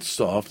 And it's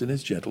soft and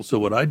it's gentle. So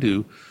what I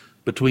do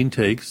between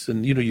takes,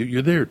 and,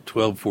 you're there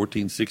 12,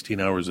 14, 16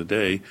 hours a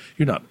day.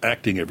 You're not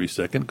acting every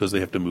second because they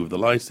have to move the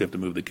lights, they have to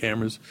move the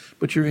cameras.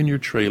 But you're in your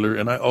trailer,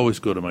 and I always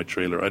go to my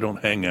trailer. I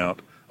don't hang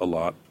out a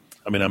lot.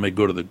 I may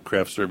go to the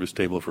craft service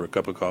table for a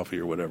cup of coffee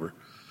or whatever.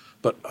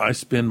 But I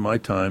spend my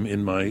time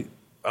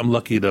I'm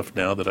lucky enough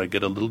now that I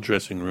get a little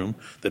dressing room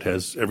that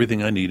has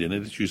everything I need in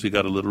it. It's usually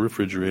got a little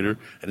refrigerator,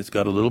 and it's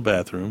got a little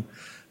bathroom.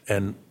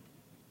 And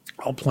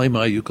I'll play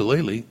my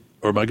ukulele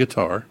or my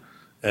guitar,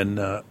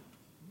 and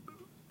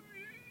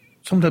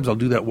sometimes I'll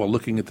do that while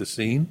looking at the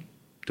scene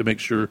to make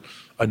sure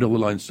I know the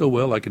lines so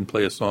well I can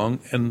play a song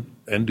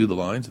and do the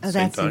lines at the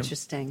same time. Oh, that's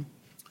interesting.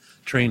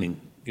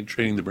 Training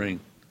the brain.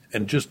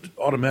 And just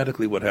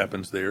automatically what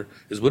happens there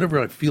is whatever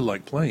I feel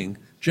like playing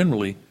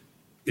generally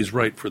is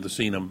right for the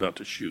scene I'm about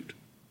to shoot.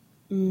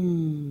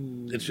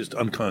 It's just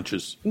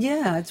unconscious.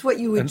 Yeah, it's what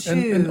you would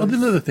choose. And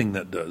another thing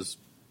that does,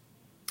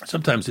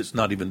 sometimes it's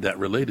not even that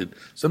related.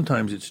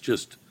 Sometimes it's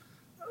just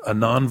a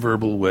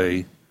nonverbal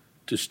way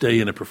to stay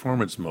in a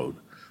performance mode.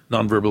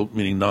 Nonverbal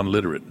meaning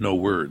non-literate, no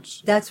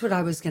words. That's what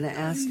I was going to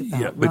ask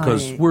about. Yeah,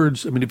 because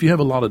words, if you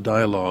have a lot of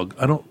dialogue,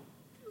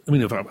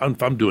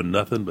 if I'm doing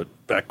nothing but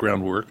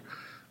background work,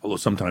 although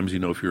sometimes,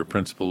 if you're a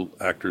principal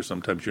actor,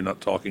 sometimes you're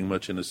not talking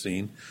much in a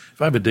scene. If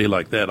I have a day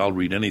like that, I'll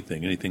read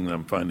anything that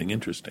I'm finding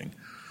interesting.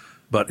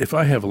 But if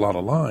I have a lot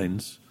of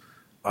lines,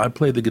 I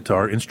play the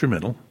guitar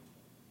instrumental,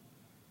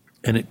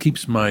 and it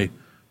keeps my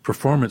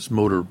performance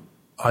motor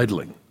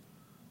idling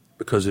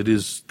because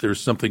there's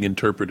something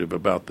interpretive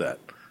about that.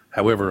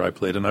 However I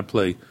play it, and I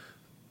play,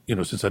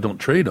 since I don't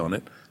trade on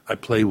it, I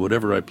play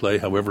whatever I play,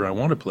 however I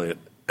want to play it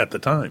at the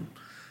time.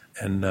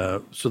 And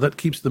so that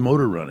keeps the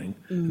motor running.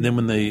 And then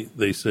when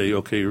they say,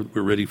 okay,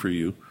 we're ready for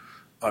you,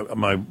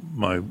 my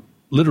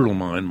literal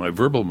mind, my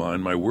verbal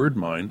mind, my word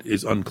mind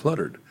is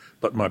uncluttered.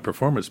 But my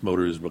performance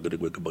motor is...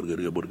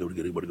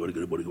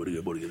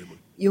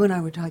 You and I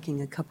were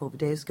talking a couple of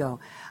days ago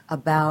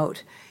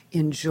about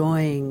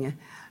enjoying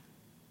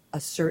a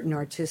certain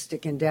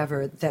artistic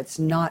endeavor that's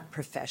not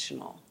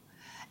professional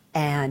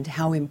and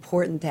how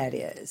important that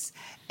is.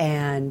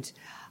 And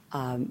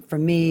for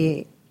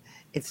me...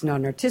 it's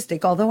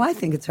non-artistic, although I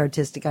think it's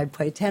artistic. I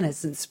play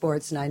tennis and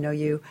sports, and I know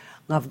you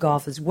love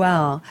golf as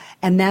well.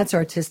 And that's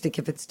artistic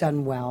if it's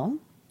done well.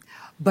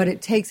 But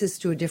it takes us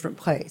to a different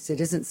place. It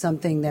isn't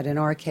something that, in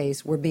our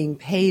case, we're being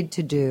paid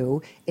to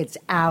do. It's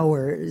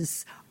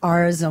ours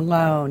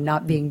alone,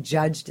 not being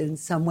judged in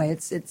some way.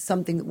 It's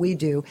something that we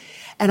do.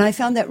 And I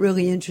found that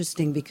really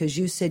interesting because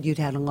you said you'd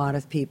had a lot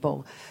of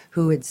people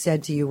who had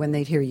said to you when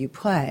they'd hear you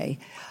play,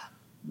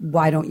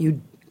 why don't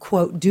you,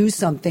 quote, do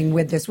something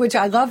with this, which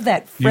I love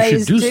that phrase, you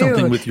should do too.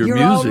 Something with your You're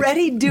music.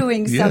 already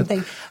doing Yeah.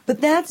 something.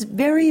 But that's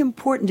very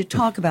important to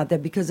talk about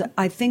that because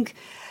I think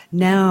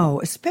now,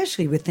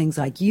 especially with things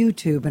like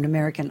YouTube and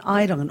American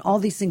Idol and all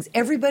these things,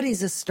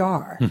 everybody's a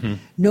star. Mm-hmm.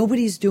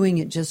 Nobody's doing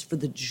it just for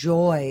the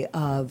joy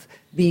of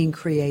being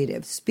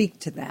creative. Speak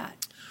to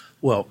that.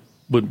 Well,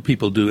 when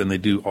people do, and they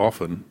do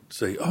often,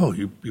 say, oh,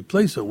 you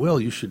play so well,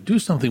 you should do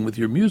something with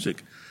your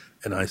music.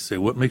 And I say,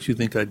 what makes you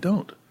think I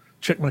don't?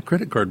 Check my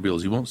credit card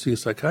bills. You won't see a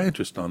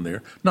psychiatrist on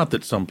there. Not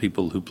that some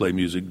people who play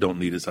music don't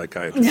need a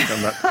psychiatrist.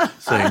 I'm not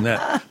saying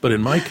that. But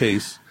in my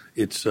case,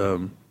 it's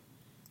a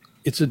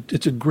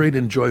great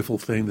and joyful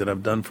thing that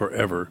I've done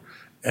forever.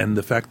 And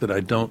the fact that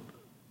I don't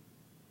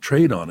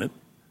trade on it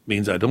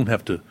means I don't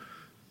have to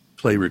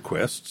play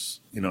requests.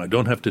 I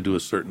don't have to do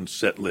a certain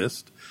set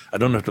list. I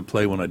don't have to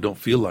play when I don't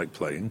feel like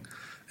playing.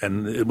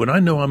 And when I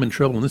know I'm in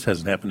trouble, and this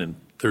hasn't happened in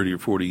 30 or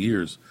 40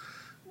 years,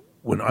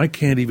 when I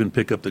can't even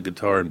pick up the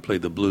guitar and play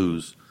the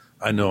blues,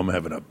 I know I'm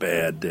having a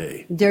bad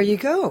day. There you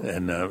go.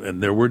 And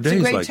there were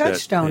days like that. It's a great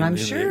touchstone, And I'm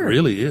sure. It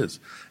really is.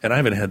 And I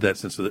haven't had that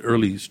since the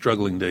early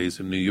struggling days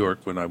in New York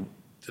when I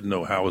didn't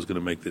know how I was going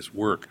to make this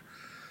work.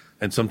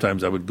 And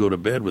sometimes I would go to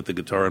bed with the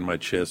guitar on my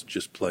chest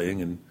just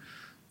playing,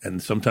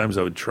 and sometimes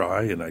I would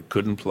try and I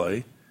couldn't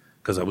play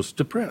because I was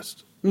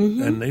depressed.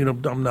 Mm-hmm.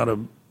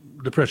 And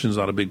depression's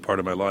not a big part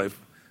of my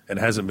life and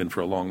hasn't been for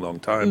a long, long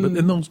time. Mm-hmm. But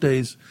in those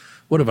days,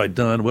 what have I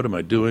done? What am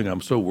I doing?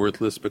 I'm so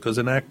worthless because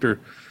an actor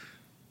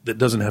that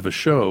doesn't have a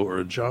show or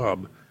a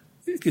job,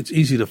 it's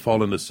easy to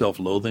fall into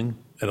self-loathing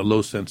and a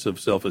low sense of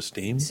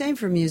self-esteem. Same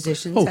for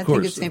musicians. Oh, I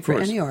think it's the same for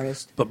any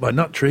artist. But by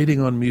not trading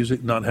on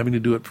music, not having to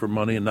do it for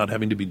money, and not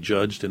having to be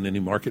judged in any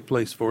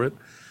marketplace for it,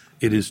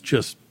 it is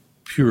just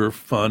pure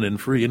fun and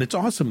free. And it's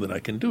awesome that I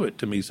can do it.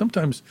 To me,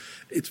 sometimes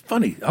it's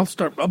funny.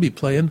 I'll be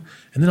playing,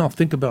 and then I'll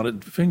think about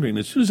it fingering.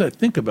 As soon as I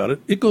think about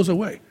it, it goes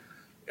away.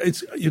 I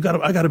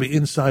got to be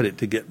inside it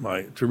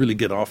to really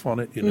get off on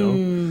it,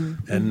 And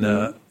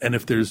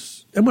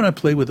and when I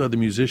play with other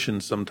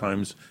musicians,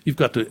 sometimes you've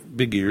got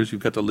big ears,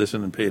 you've got to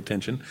listen and pay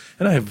attention.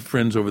 And I have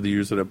friends over the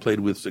years that I've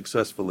played with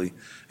successfully.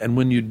 And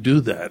when you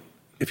do that,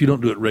 if you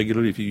don't do it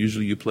regularly, if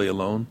you play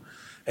alone,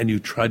 and you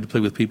try to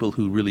play with people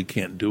who really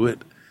can't do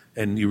it,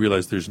 and you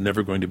realize there's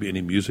never going to be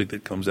any music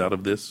that comes out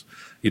of this,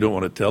 you don't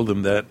want to tell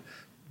them that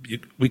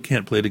we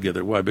can't play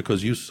together. Why?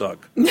 Because you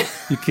suck.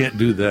 You can't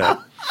do that.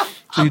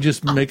 So you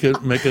just make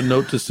a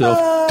note to self,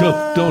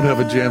 don't have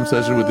a jam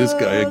session with this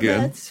guy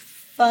again. That's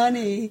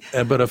funny.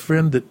 But a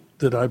friend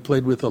that I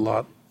played with a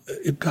lot,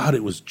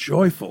 it was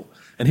joyful.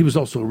 And he was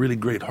also a really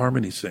great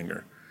harmony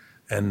singer.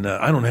 And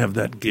I don't have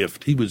that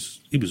gift. He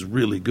was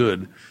really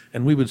good.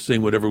 And we would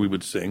sing whatever we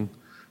would sing.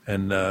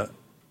 And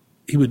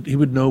he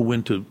would know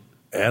when to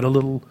add a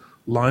little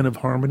line of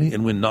harmony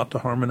and when not to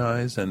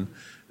harmonize. And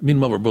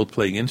meanwhile, we're both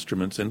playing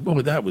instruments. And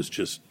boy, that was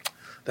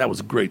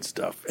great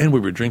stuff. And we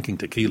were drinking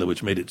tequila,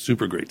 which made it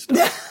super great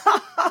stuff.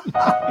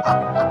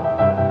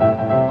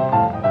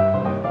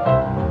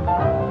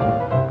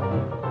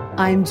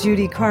 I'm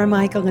Judy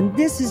Carmichael, and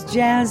this is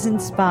Jazz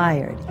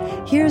Inspired.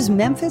 Here's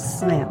Memphis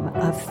Slim,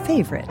 a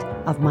favorite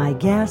of my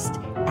guest,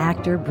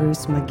 actor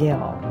Bruce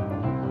McGill.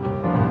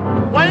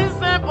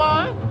 Wednesday,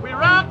 boy, we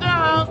rock the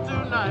house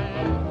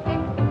tonight.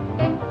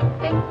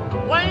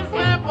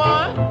 Wednesday,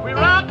 boy, we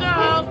rock the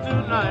house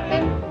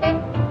tonight.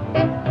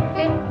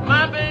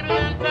 My baby's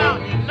in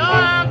town, you know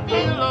I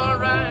feel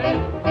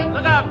alright.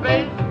 Look out,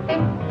 baby.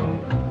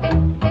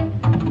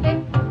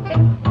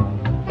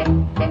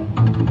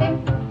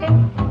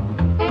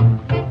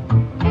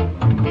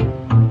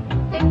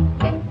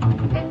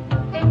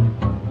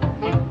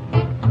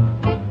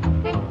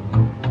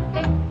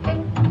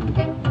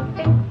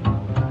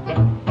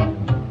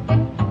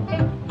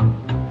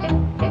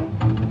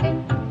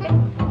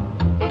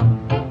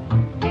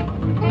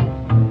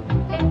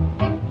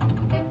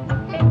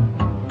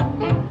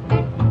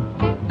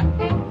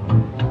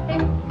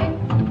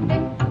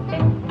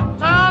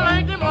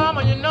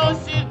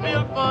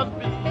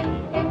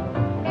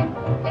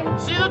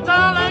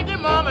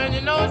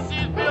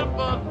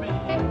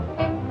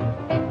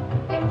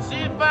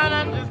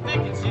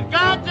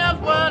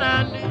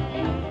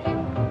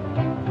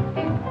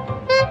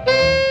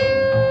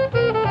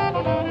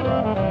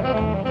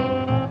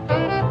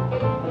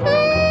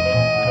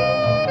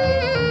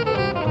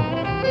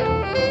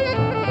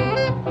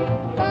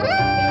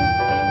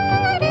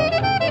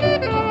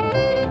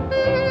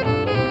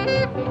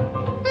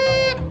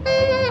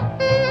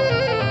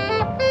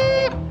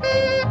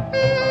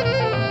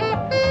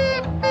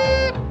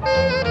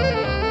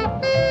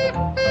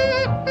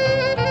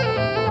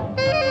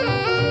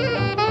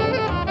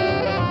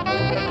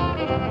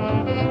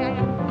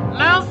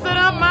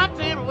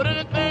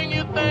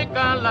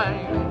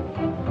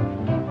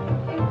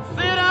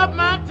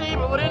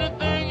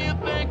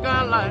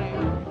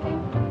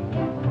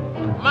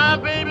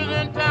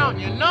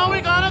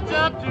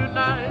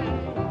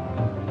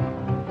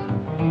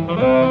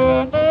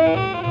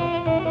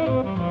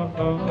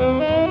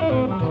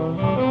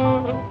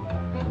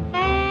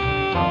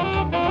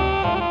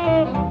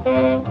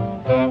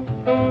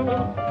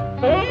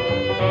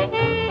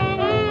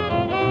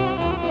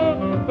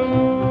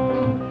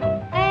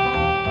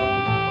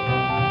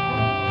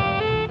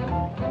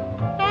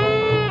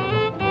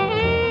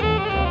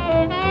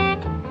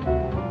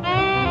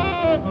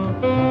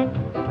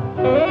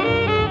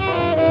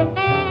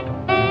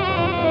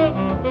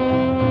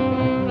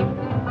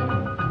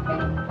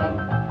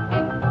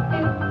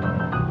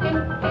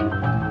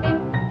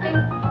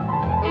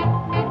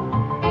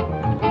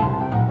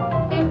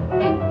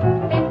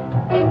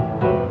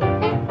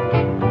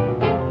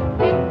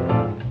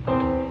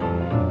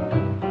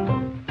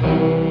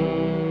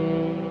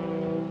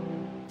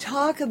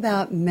 Talk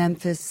about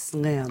Memphis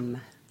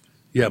Slim.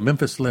 Yeah,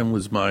 Memphis Slim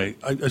was I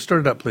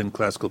started out playing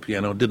classical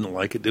piano, didn't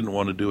like it, didn't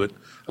want to do it.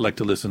 I like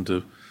to listen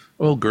to,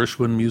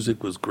 Gershwin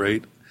music was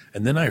great.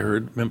 And then I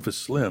heard Memphis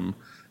Slim,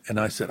 and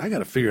I said, I got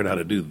to figure out how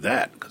to do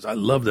that, because I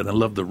loved it. I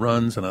loved the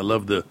runs, and I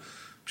loved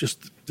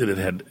just that it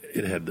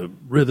had the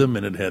rhythm,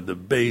 and it had the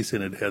bass,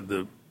 and it had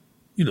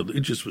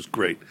it just was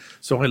great.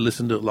 So I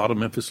listened to a lot of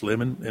Memphis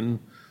Slim and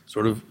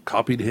sort of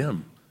copied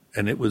him.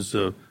 And it was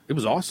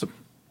awesome,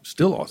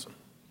 still awesome.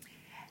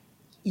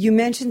 You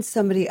mentioned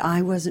somebody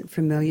I wasn't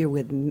familiar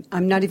with.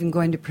 I'm not even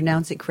going to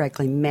pronounce it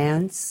correctly.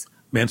 Mance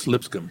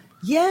Lipscomb.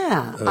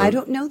 Yeah, I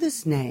don't know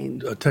this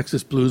name. A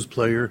Texas blues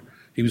player.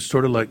 He was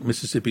sort of like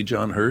Mississippi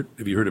John Hurt.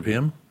 Have you heard of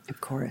him?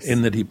 Of course.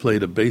 In that he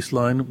played a bass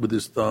line with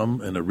his thumb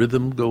and a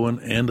rhythm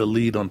going and a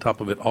lead on top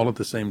of it all at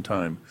the same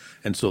time.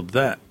 And so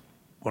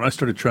when I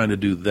started trying to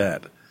do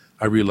that,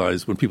 I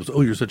realized when people say,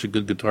 "Oh, you're such a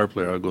good guitar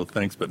player," I go,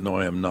 "Thanks, but no,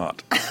 I am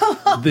not."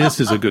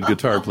 This is a good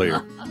guitar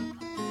player.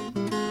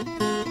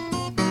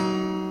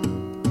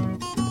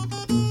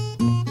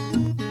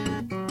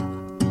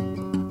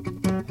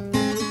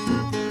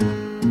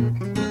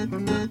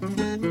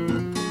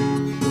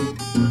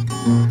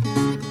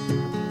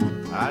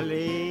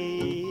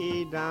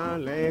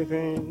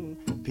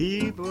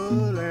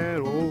 People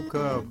and woke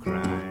up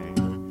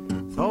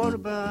crying. Thought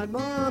about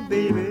my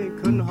baby,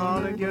 couldn't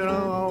hardly get her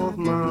off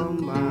my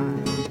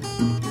mind.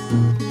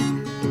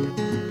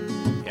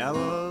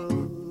 Ever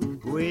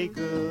wake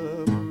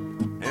up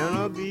in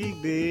a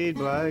big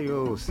bed by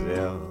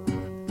yourself,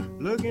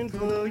 looking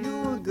for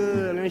your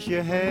girl and she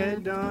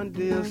had done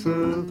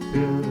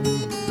disappeared.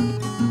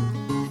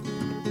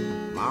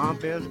 My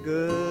best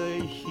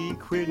girl, she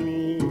quit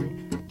me,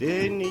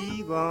 didn't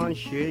even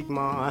shake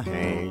my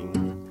hand.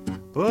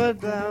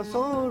 But that's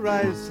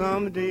alright,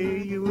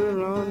 someday you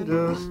will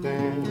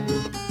understand.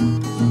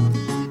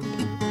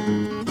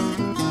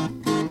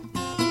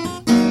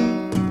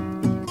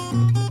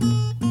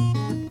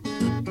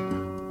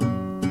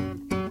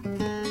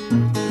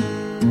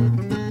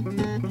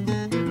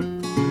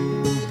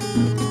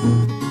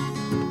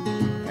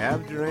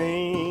 Half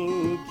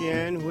drink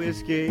and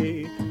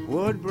whiskey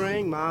would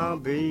bring my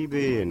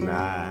baby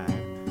nigh.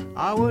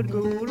 I would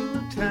go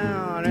to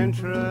town and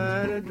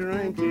try to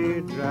drink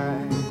it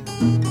dry.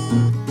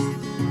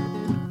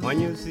 When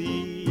you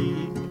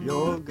see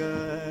your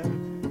girl,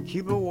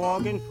 keep her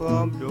walking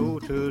from door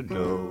to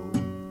door.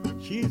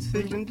 She's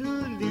fixing to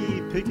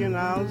leave, picking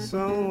out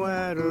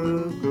somewhere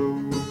to go.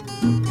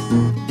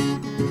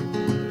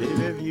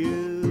 Baby, if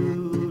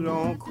you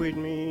don't quit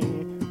me,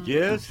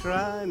 just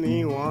try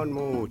me one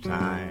more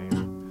time.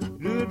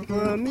 Do it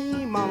for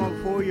me, mama,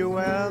 before you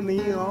wear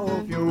me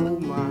off your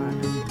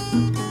mind.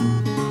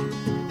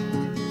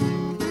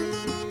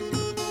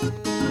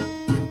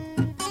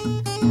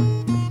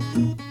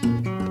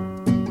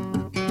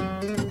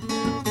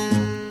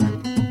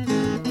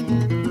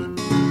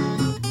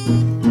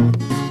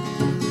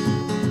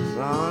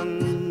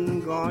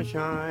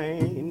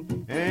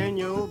 Shine in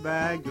your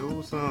back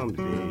door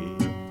someday,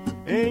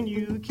 and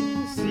you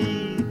can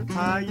see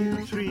how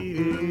you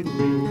treated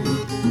me.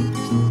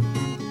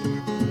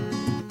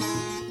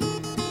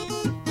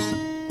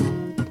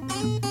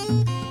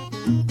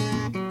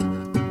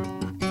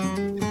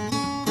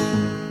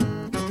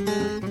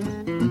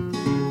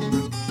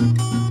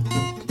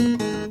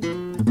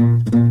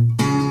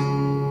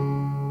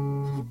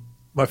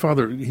 My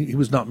father, he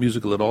was not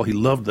musical at all. He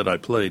loved that I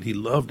played. He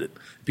loved it.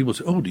 People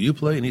say, "Oh, do you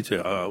play?" And he'd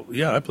say,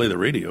 "Yeah, I play the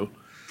radio."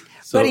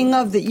 So, but he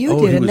loved that you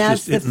did, and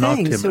that's the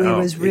thing. So he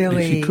was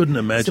really he couldn't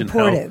imagine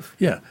supportive.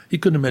 He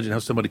couldn't imagine how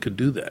somebody could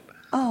do that.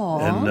 Oh,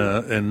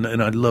 and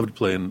I loved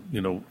playing,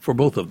 for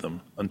both of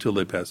them until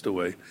they passed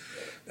away.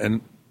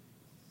 And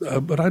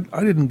but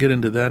I didn't get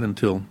into that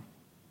until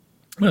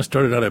when I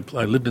started out.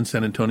 I lived in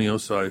San Antonio,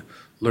 so I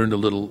learned a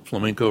little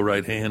flamenco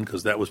right hand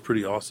because that was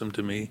pretty awesome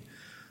to me.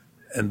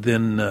 And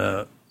then,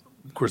 of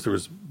course, there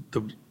was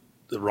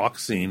the rock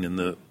scene in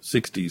the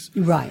 60s.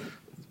 Right.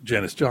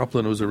 Janis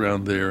Joplin was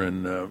around there,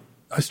 and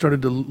I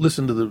started to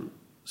listen to the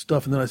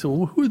stuff, and then I said,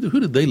 well, who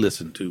did they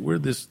listen to? Where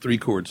did this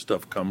three-chord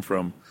stuff come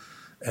from?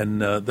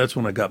 And that's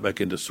when I got back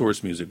into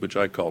source music, which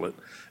I call it.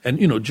 And,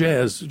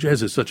 jazz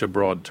is such a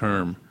broad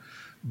term,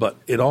 but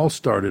it all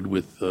started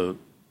with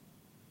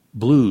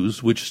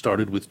blues, which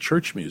started with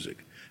church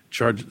music.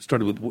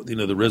 started with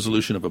the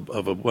resolution of a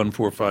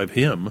 1-4-5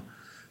 hymn,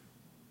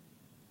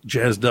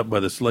 jazzed up by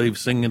the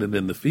slaves singing it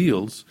in the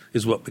fields,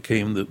 is what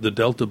became the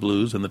Delta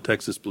blues and the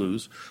Texas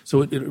blues.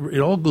 So it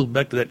all goes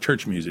back to that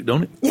church music,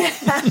 don't it?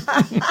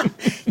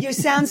 You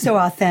sound so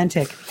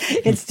authentic.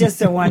 It's just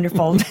so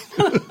wonderful.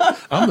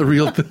 I'm the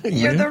real thing.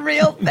 You're the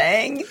real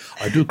thing.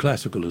 I do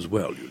classical as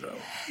well,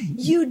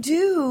 You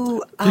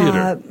do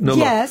theater.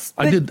 Yes.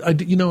 I did.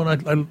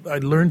 And I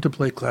learned to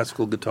play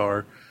classical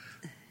guitar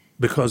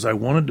because I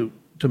wanted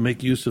to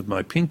make use of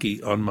my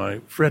pinky on my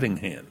fretting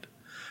hand.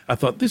 I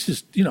thought, this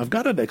is, I've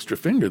got an extra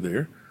finger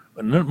there.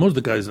 And most of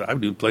the guys that I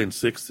do playing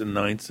sixths and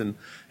ninths and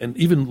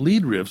even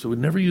lead riffs, I would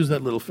never use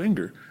that little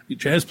finger.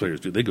 Jazz players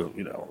do. They go,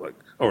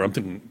 I'm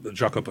thinking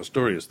Jaco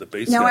Pastorius, the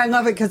bass No, guy. I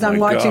love it because I'm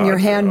watching your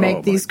hand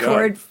make these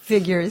chord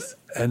figures.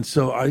 And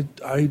so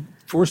I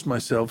forced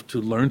myself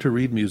to learn to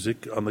read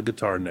music on the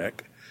guitar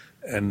neck.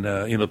 And,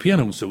 the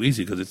piano was so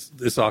easy because it's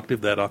this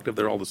octave, that octave,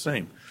 they're all the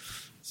same.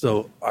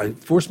 So I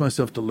forced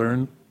myself to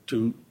learn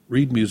to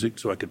read music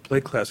so I could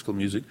play classical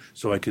music,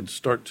 so I could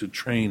start to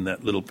train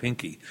that little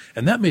pinky.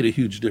 And that made a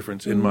huge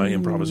difference in my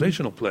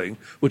improvisational playing,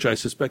 which I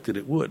suspected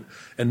it would.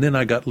 And then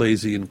I got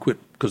lazy and quit,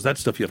 because that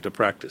stuff you have to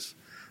practice.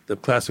 The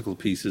classical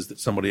pieces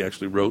that somebody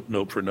actually wrote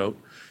note for note,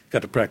 you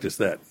got to practice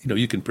that.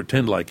 You can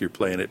pretend like you're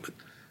playing it,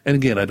 and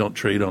again, I don't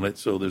trade on it,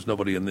 so there's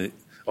nobody in the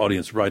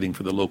audience writing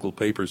for the local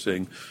paper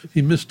saying,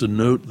 he missed a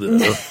note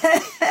there.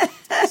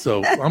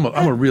 So I'm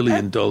a really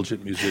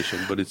indulgent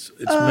musician, but it's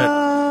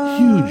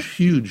meant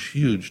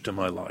huge to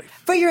my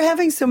life. But you're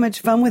having so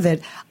much fun with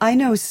it. I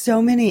know so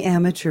many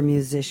amateur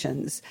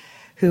musicians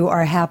who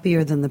are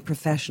happier than the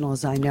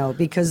professionals I know,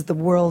 because the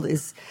world,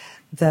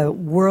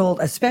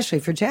 especially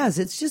for jazz,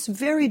 it's just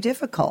very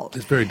difficult.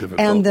 It's very difficult.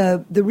 And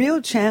the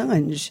real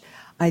challenge,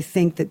 I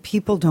think, that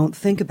people don't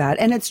think about,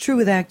 and it's true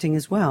with acting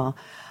as well,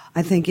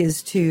 I think,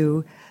 is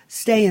to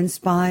stay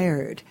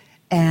inspired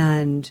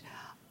and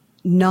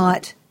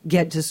not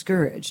get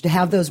discouraged, to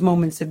have those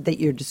moments that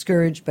you're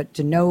discouraged, but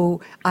to know,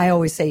 I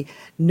always say,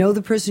 know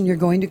the person you're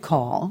going to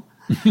call,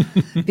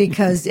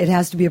 because it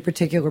has to be a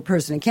particular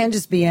person. It can't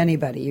just be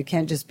anybody. You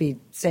can't just be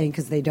saying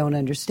because they don't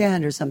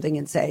understand or something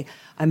and say,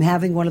 I'm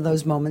having one of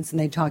those moments, and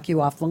they talk you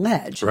off the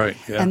ledge. Right,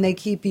 yeah. And they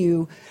keep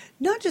you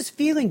not just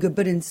feeling good,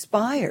 but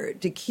inspired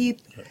to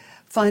keep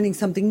finding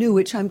something new,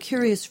 which I'm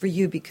curious for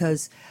you,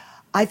 because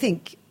I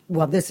think,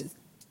 this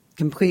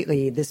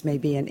may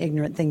be an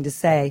ignorant thing to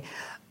say,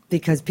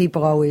 because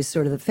people always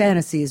sort of, the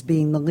fantasy is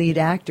being the lead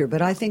actor.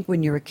 But I think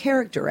when you're a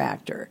character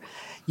actor,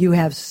 you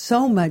have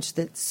so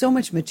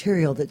much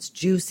material that's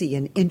juicy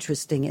and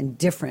interesting and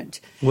different.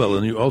 Well,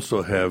 and you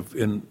also have,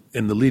 in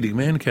the leading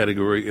man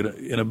category,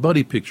 in a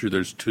buddy picture,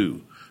 there's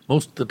two.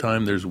 Most of the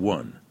time, there's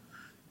one.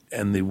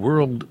 And the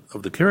world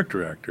of the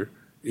character actor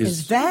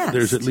is vast.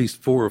 There's at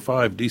least 4 or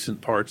 5 decent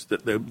parts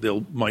that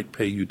they'll might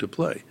pay you to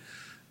play.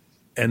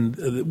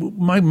 And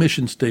my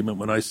mission statement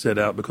when I set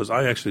out, because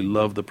I actually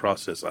love the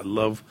process, I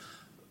love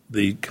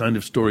the kind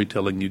of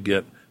storytelling you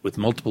get with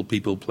multiple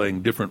people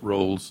playing different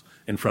roles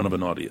in front of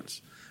an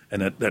audience.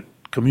 And that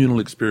communal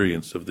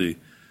experience of the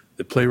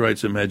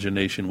playwright's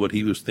imagination, what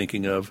he was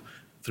thinking of,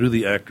 through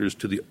the actors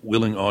to the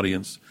willing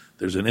audience,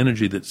 there's an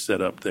energy that's set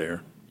up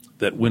there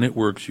that when it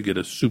works, you get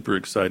a super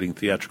exciting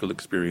theatrical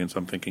experience.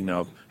 I'm thinking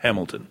now of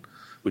Hamilton,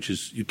 which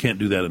is, you can't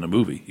do that in a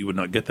movie. You would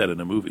not get that in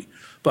a movie.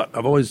 But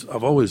I've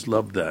always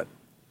loved that.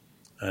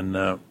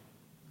 And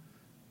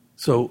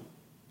so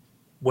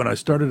when I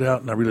started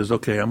out and I realized,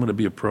 okay, I'm going to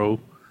be a pro,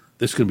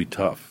 this is going to be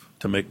tough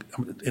to make.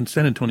 In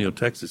San Antonio,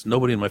 Texas,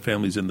 nobody in my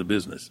family's in the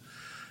business.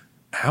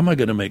 How am I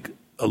going to make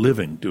a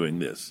living doing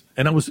this?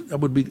 And I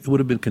would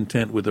have been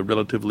content with a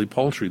relatively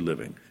paltry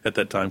living at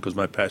that time because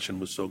my passion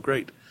was so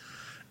great.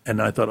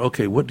 And I thought,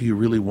 okay, what do you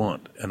really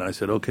want? And I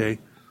said, okay,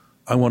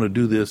 I want to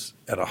do this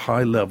at a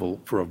high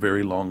level for a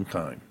very long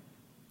time.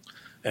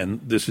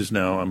 And this is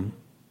now, I'm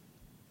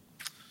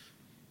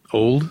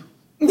old,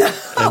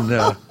 and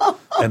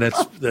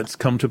that's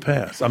come to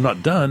pass. I'm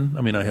not done.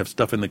 I mean, I have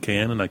stuff in the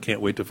can, and I can't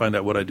wait to find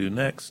out what I do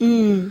next.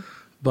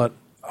 But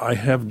I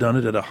have done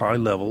it at a high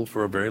level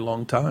for a very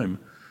long time,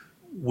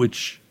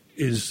 which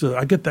is,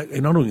 I get that,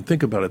 and I don't even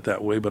think about it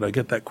that way, but I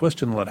get that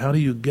question a lot. How do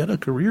you get a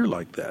career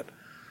like that?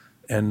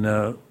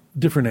 And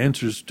different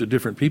answers to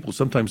different people.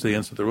 Sometimes they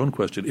answer their own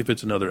question. If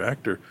it's another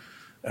actor,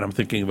 and I'm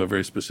thinking of a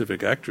very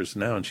specific actress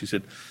now, and she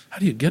said, how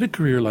do you get a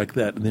career like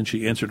that? And then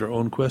she answered her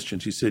own question.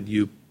 She said,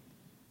 you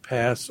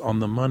pass on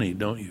the money,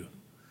 don't you?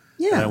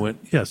 Yeah. And I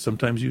went, yes,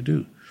 sometimes you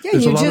do. Yeah,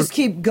 you just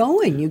keep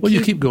going.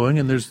 You keep going,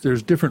 and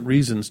there's different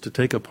reasons to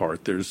take a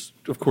part. There's,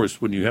 of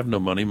course, when you have no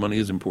money, money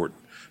is important.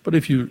 But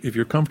if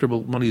you're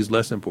comfortable, money is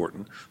less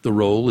important. The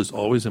role is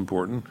always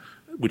important,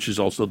 which is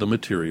also the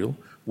material.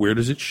 Where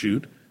does it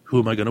shoot? Who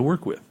am I going to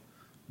work with?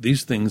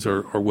 These things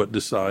are what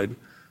decide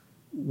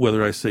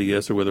whether I say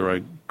yes or whether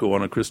I go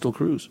on a crystal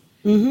cruise,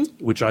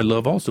 which I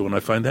love also, and I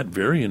find that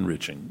very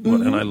enriching.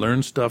 And I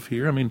learn stuff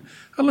here. I mean,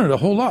 I learned a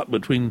whole lot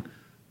between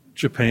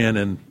Japan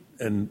and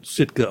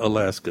Sitka,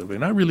 Alaska. I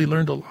mean, I really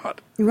learned a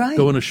lot. Right.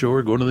 Going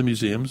ashore, going to the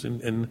museums,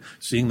 and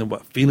seeing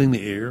feeling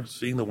the air,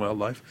 seeing the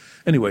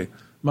wildlife. Anyway,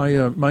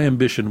 my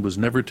ambition was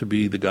never to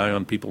be the guy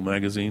on People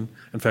magazine.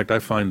 In fact, I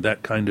find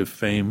that kind of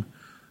fame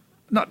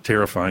not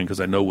terrifying because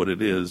I know what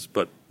it is,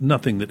 but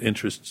nothing that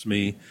interests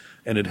me,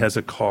 and it has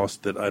a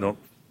cost that I don't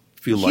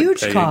feel like paying.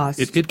 Huge cost.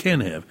 It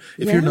can have.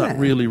 If you're not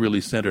really,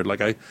 really centered.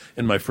 Like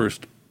in my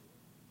first,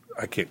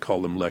 I can't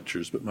call them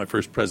lectures, but my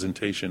first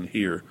presentation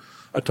here,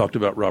 I talked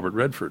about Robert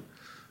Redford,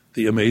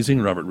 the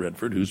amazing Robert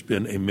Redford, who's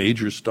been a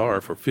major star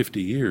for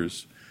 50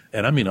 years,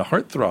 and I mean a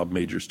heartthrob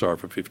major star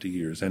for 50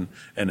 years,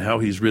 and how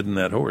he's ridden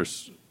that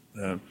horse.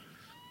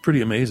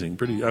 Pretty amazing.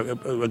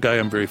 A guy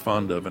I'm very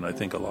fond of, and I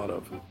think a lot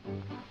of.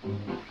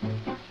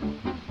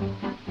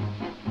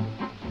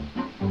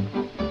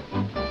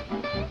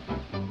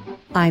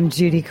 I'm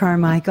Judy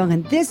Carmichael,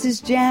 and this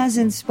is Jazz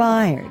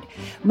Inspired.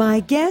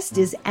 My guest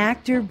is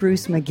actor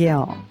Bruce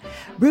McGill.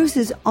 Bruce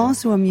is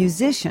also a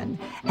musician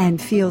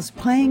and feels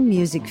playing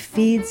music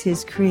feeds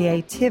his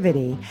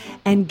creativity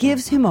and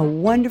gives him a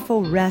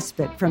wonderful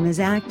respite from his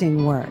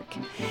acting work.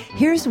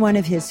 Here's one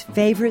of his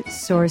favorite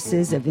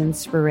sources of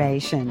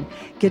inspiration,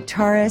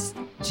 guitarist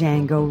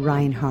Django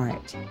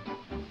Reinhardt.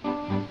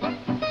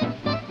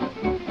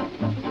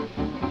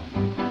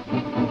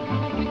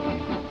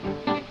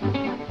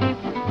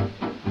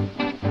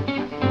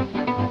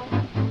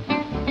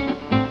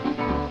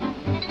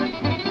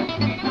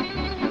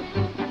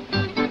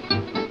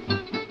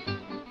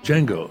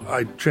 Django,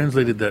 I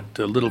translated that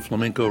little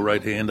flamenco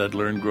right hand I'd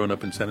learned growing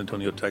up in San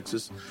Antonio,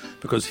 Texas,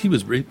 because he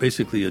was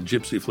basically a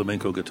gypsy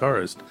flamenco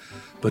guitarist,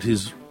 but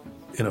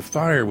in a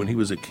fire when he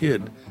was a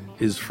kid,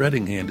 his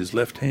fretting hand, his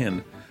left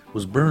hand,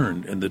 was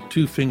burned, and the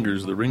two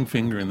fingers, the ring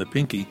finger and the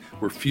pinky,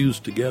 were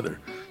fused together.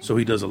 So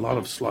he does a lot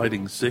of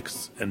sliding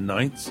sixths and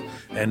ninths,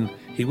 and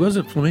he had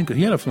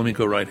a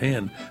flamenco right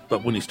hand,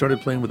 but when he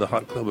started playing with the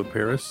Hot Club of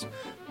Paris,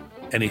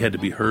 and he had to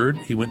be heard,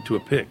 he went to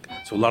a pick.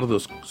 So a lot of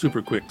those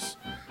super quicks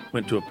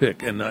went to a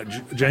pick. And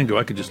Django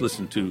I could just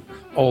listen to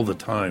all the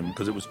time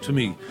because it was, to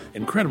me,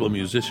 incredible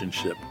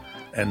musicianship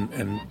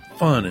and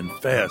fun and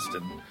fast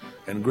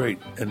and great.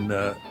 And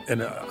I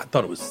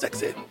thought it was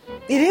sexy.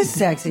 It is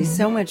sexy.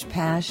 So much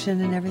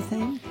passion and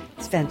everything.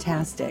 It's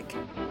fantastic.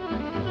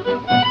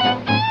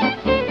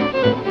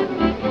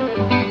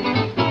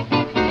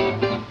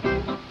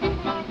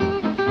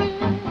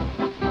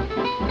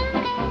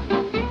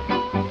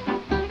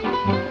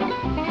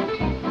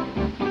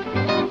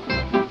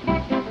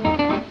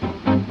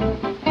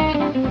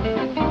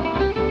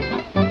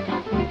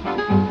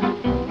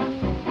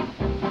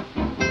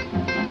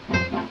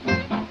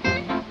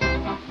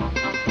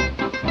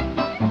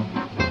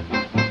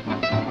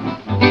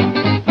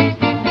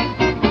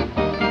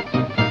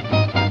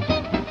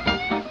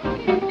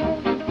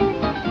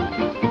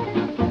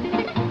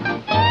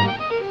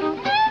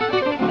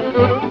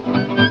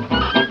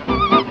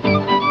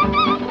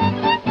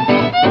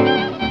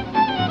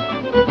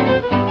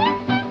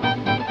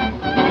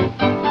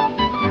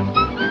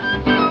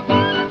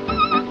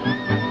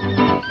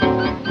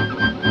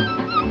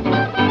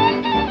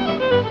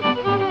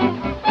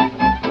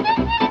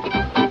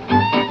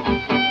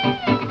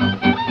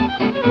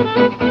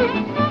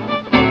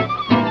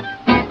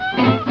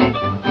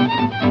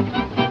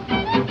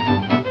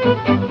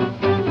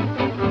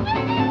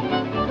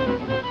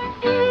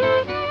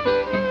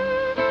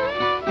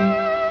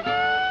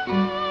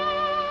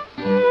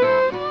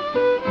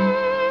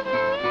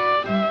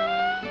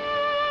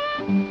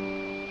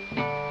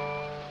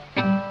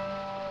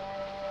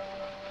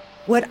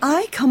 What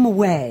I come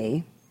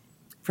away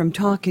from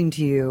talking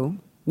to you,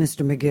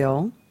 Mr.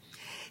 McGill,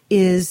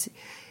 is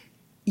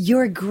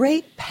your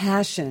great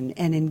passion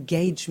and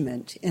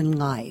engagement in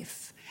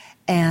life.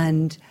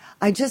 And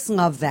I just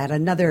love that.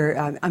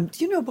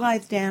 Do you know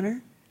Blythe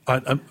Danner?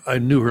 I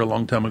knew her a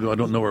long time ago. I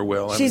don't know her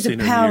well. She's a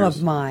pal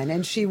of mine.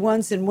 And she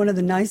once, and one of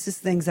the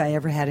nicest things I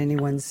ever had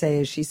anyone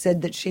say is she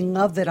said that she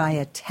loved that I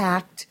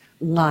attacked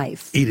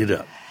life. Eat it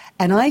up.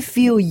 And I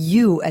feel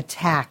you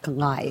attack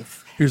life.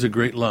 Here's a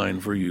great line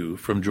for you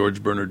from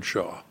George Bernard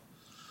Shaw.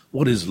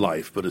 What is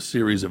life but a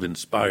series of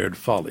inspired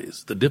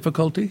follies? The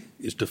difficulty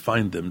is to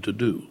find them to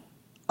do.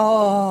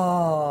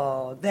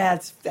 Oh,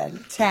 that's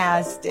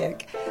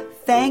fantastic.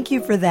 Thank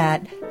you for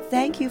that.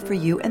 Thank you for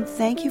you, and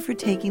thank you for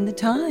taking the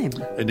time.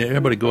 And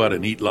everybody go out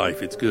and eat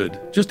life. It's good.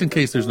 Just in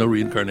case there's no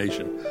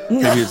reincarnation.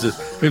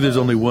 Maybe there's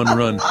only one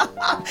run.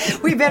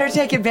 We better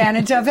take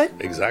advantage of it.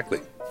 Exactly.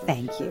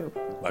 Thank you.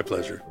 My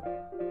pleasure.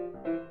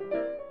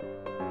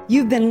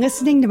 You've been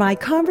listening to my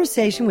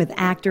conversation with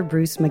actor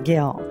Bruce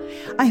McGill.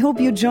 I hope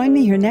you'll join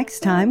me here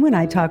next time when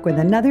I talk with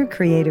another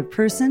creative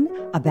person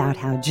about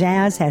how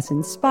jazz has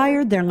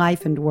inspired their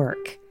life and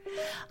work.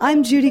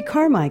 I'm Judy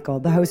Carmichael,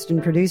 the host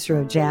and producer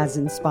of Jazz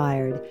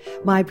Inspired.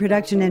 My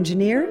production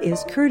engineer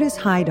is Curtis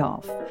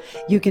Heidolf.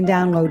 You can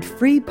download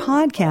free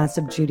podcasts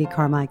of Judy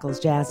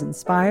Carmichael's Jazz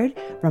Inspired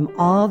from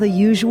all the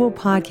usual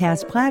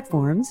podcast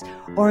platforms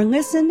or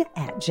listen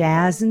at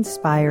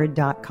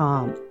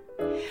jazzinspired.com.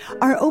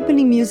 Our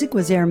opening music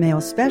was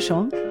Airmail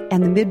Special,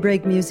 and the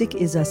mid-break music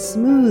is a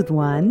smooth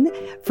one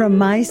from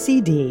my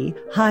CD,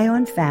 High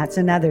on Fats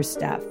and Other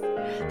Stuff.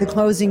 The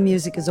closing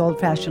music is Old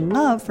Fashioned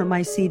Love from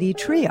my CD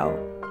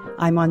Trio.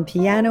 I'm on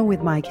piano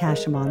with Mike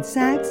Hashem on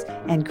sax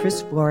and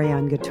Chris Flory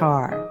on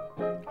guitar.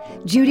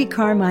 Judy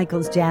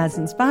Carmichael's Jazz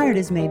Inspired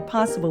is made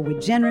possible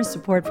with generous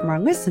support from our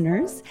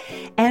listeners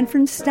and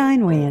from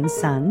Steinway &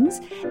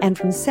 Sons and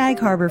from Sag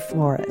Harbor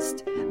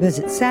Florist.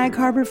 Visit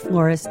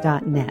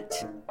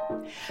sagharborflorist.net.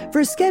 For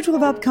a schedule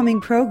of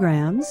upcoming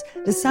programs,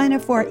 to sign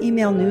up for our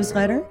email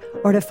newsletter,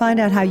 or to find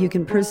out how you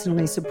can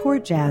personally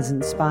support Jazz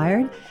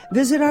Inspired,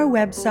 visit our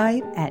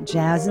website at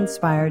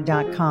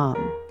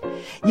jazzinspired.com.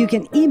 You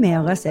can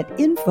email us at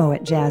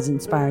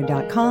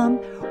info@jazzinspired.com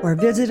or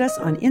visit us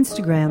on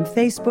Instagram,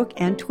 Facebook,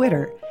 and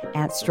Twitter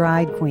at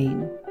Stride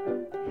Queen.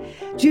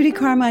 Judy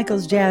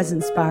Carmichael's Jazz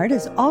Inspired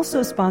is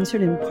also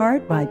sponsored in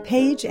part by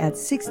Paige at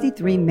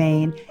 63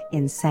 Main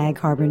in Sag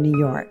Harbor, New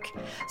York,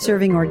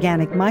 serving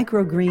organic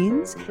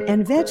microgreens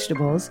and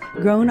vegetables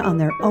grown on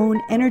their own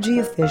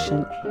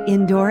energy-efficient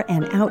indoor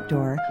and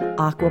outdoor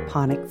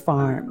aquaponic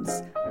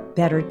farms.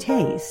 Better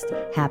taste,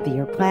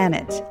 happier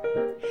planet.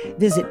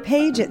 Visit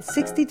Paige at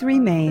 63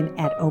 Main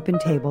at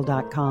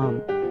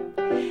opentable.com.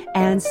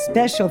 And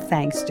special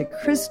thanks to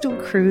Crystal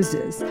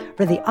Cruises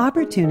for the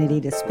opportunity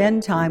to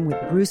spend time with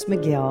Bruce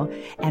McGill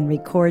and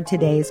record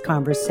today's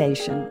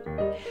conversation.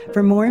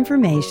 For more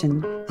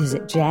information,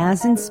 visit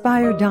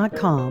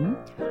jazzinspired.com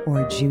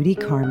or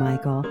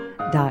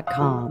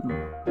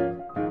judycarmichael.com.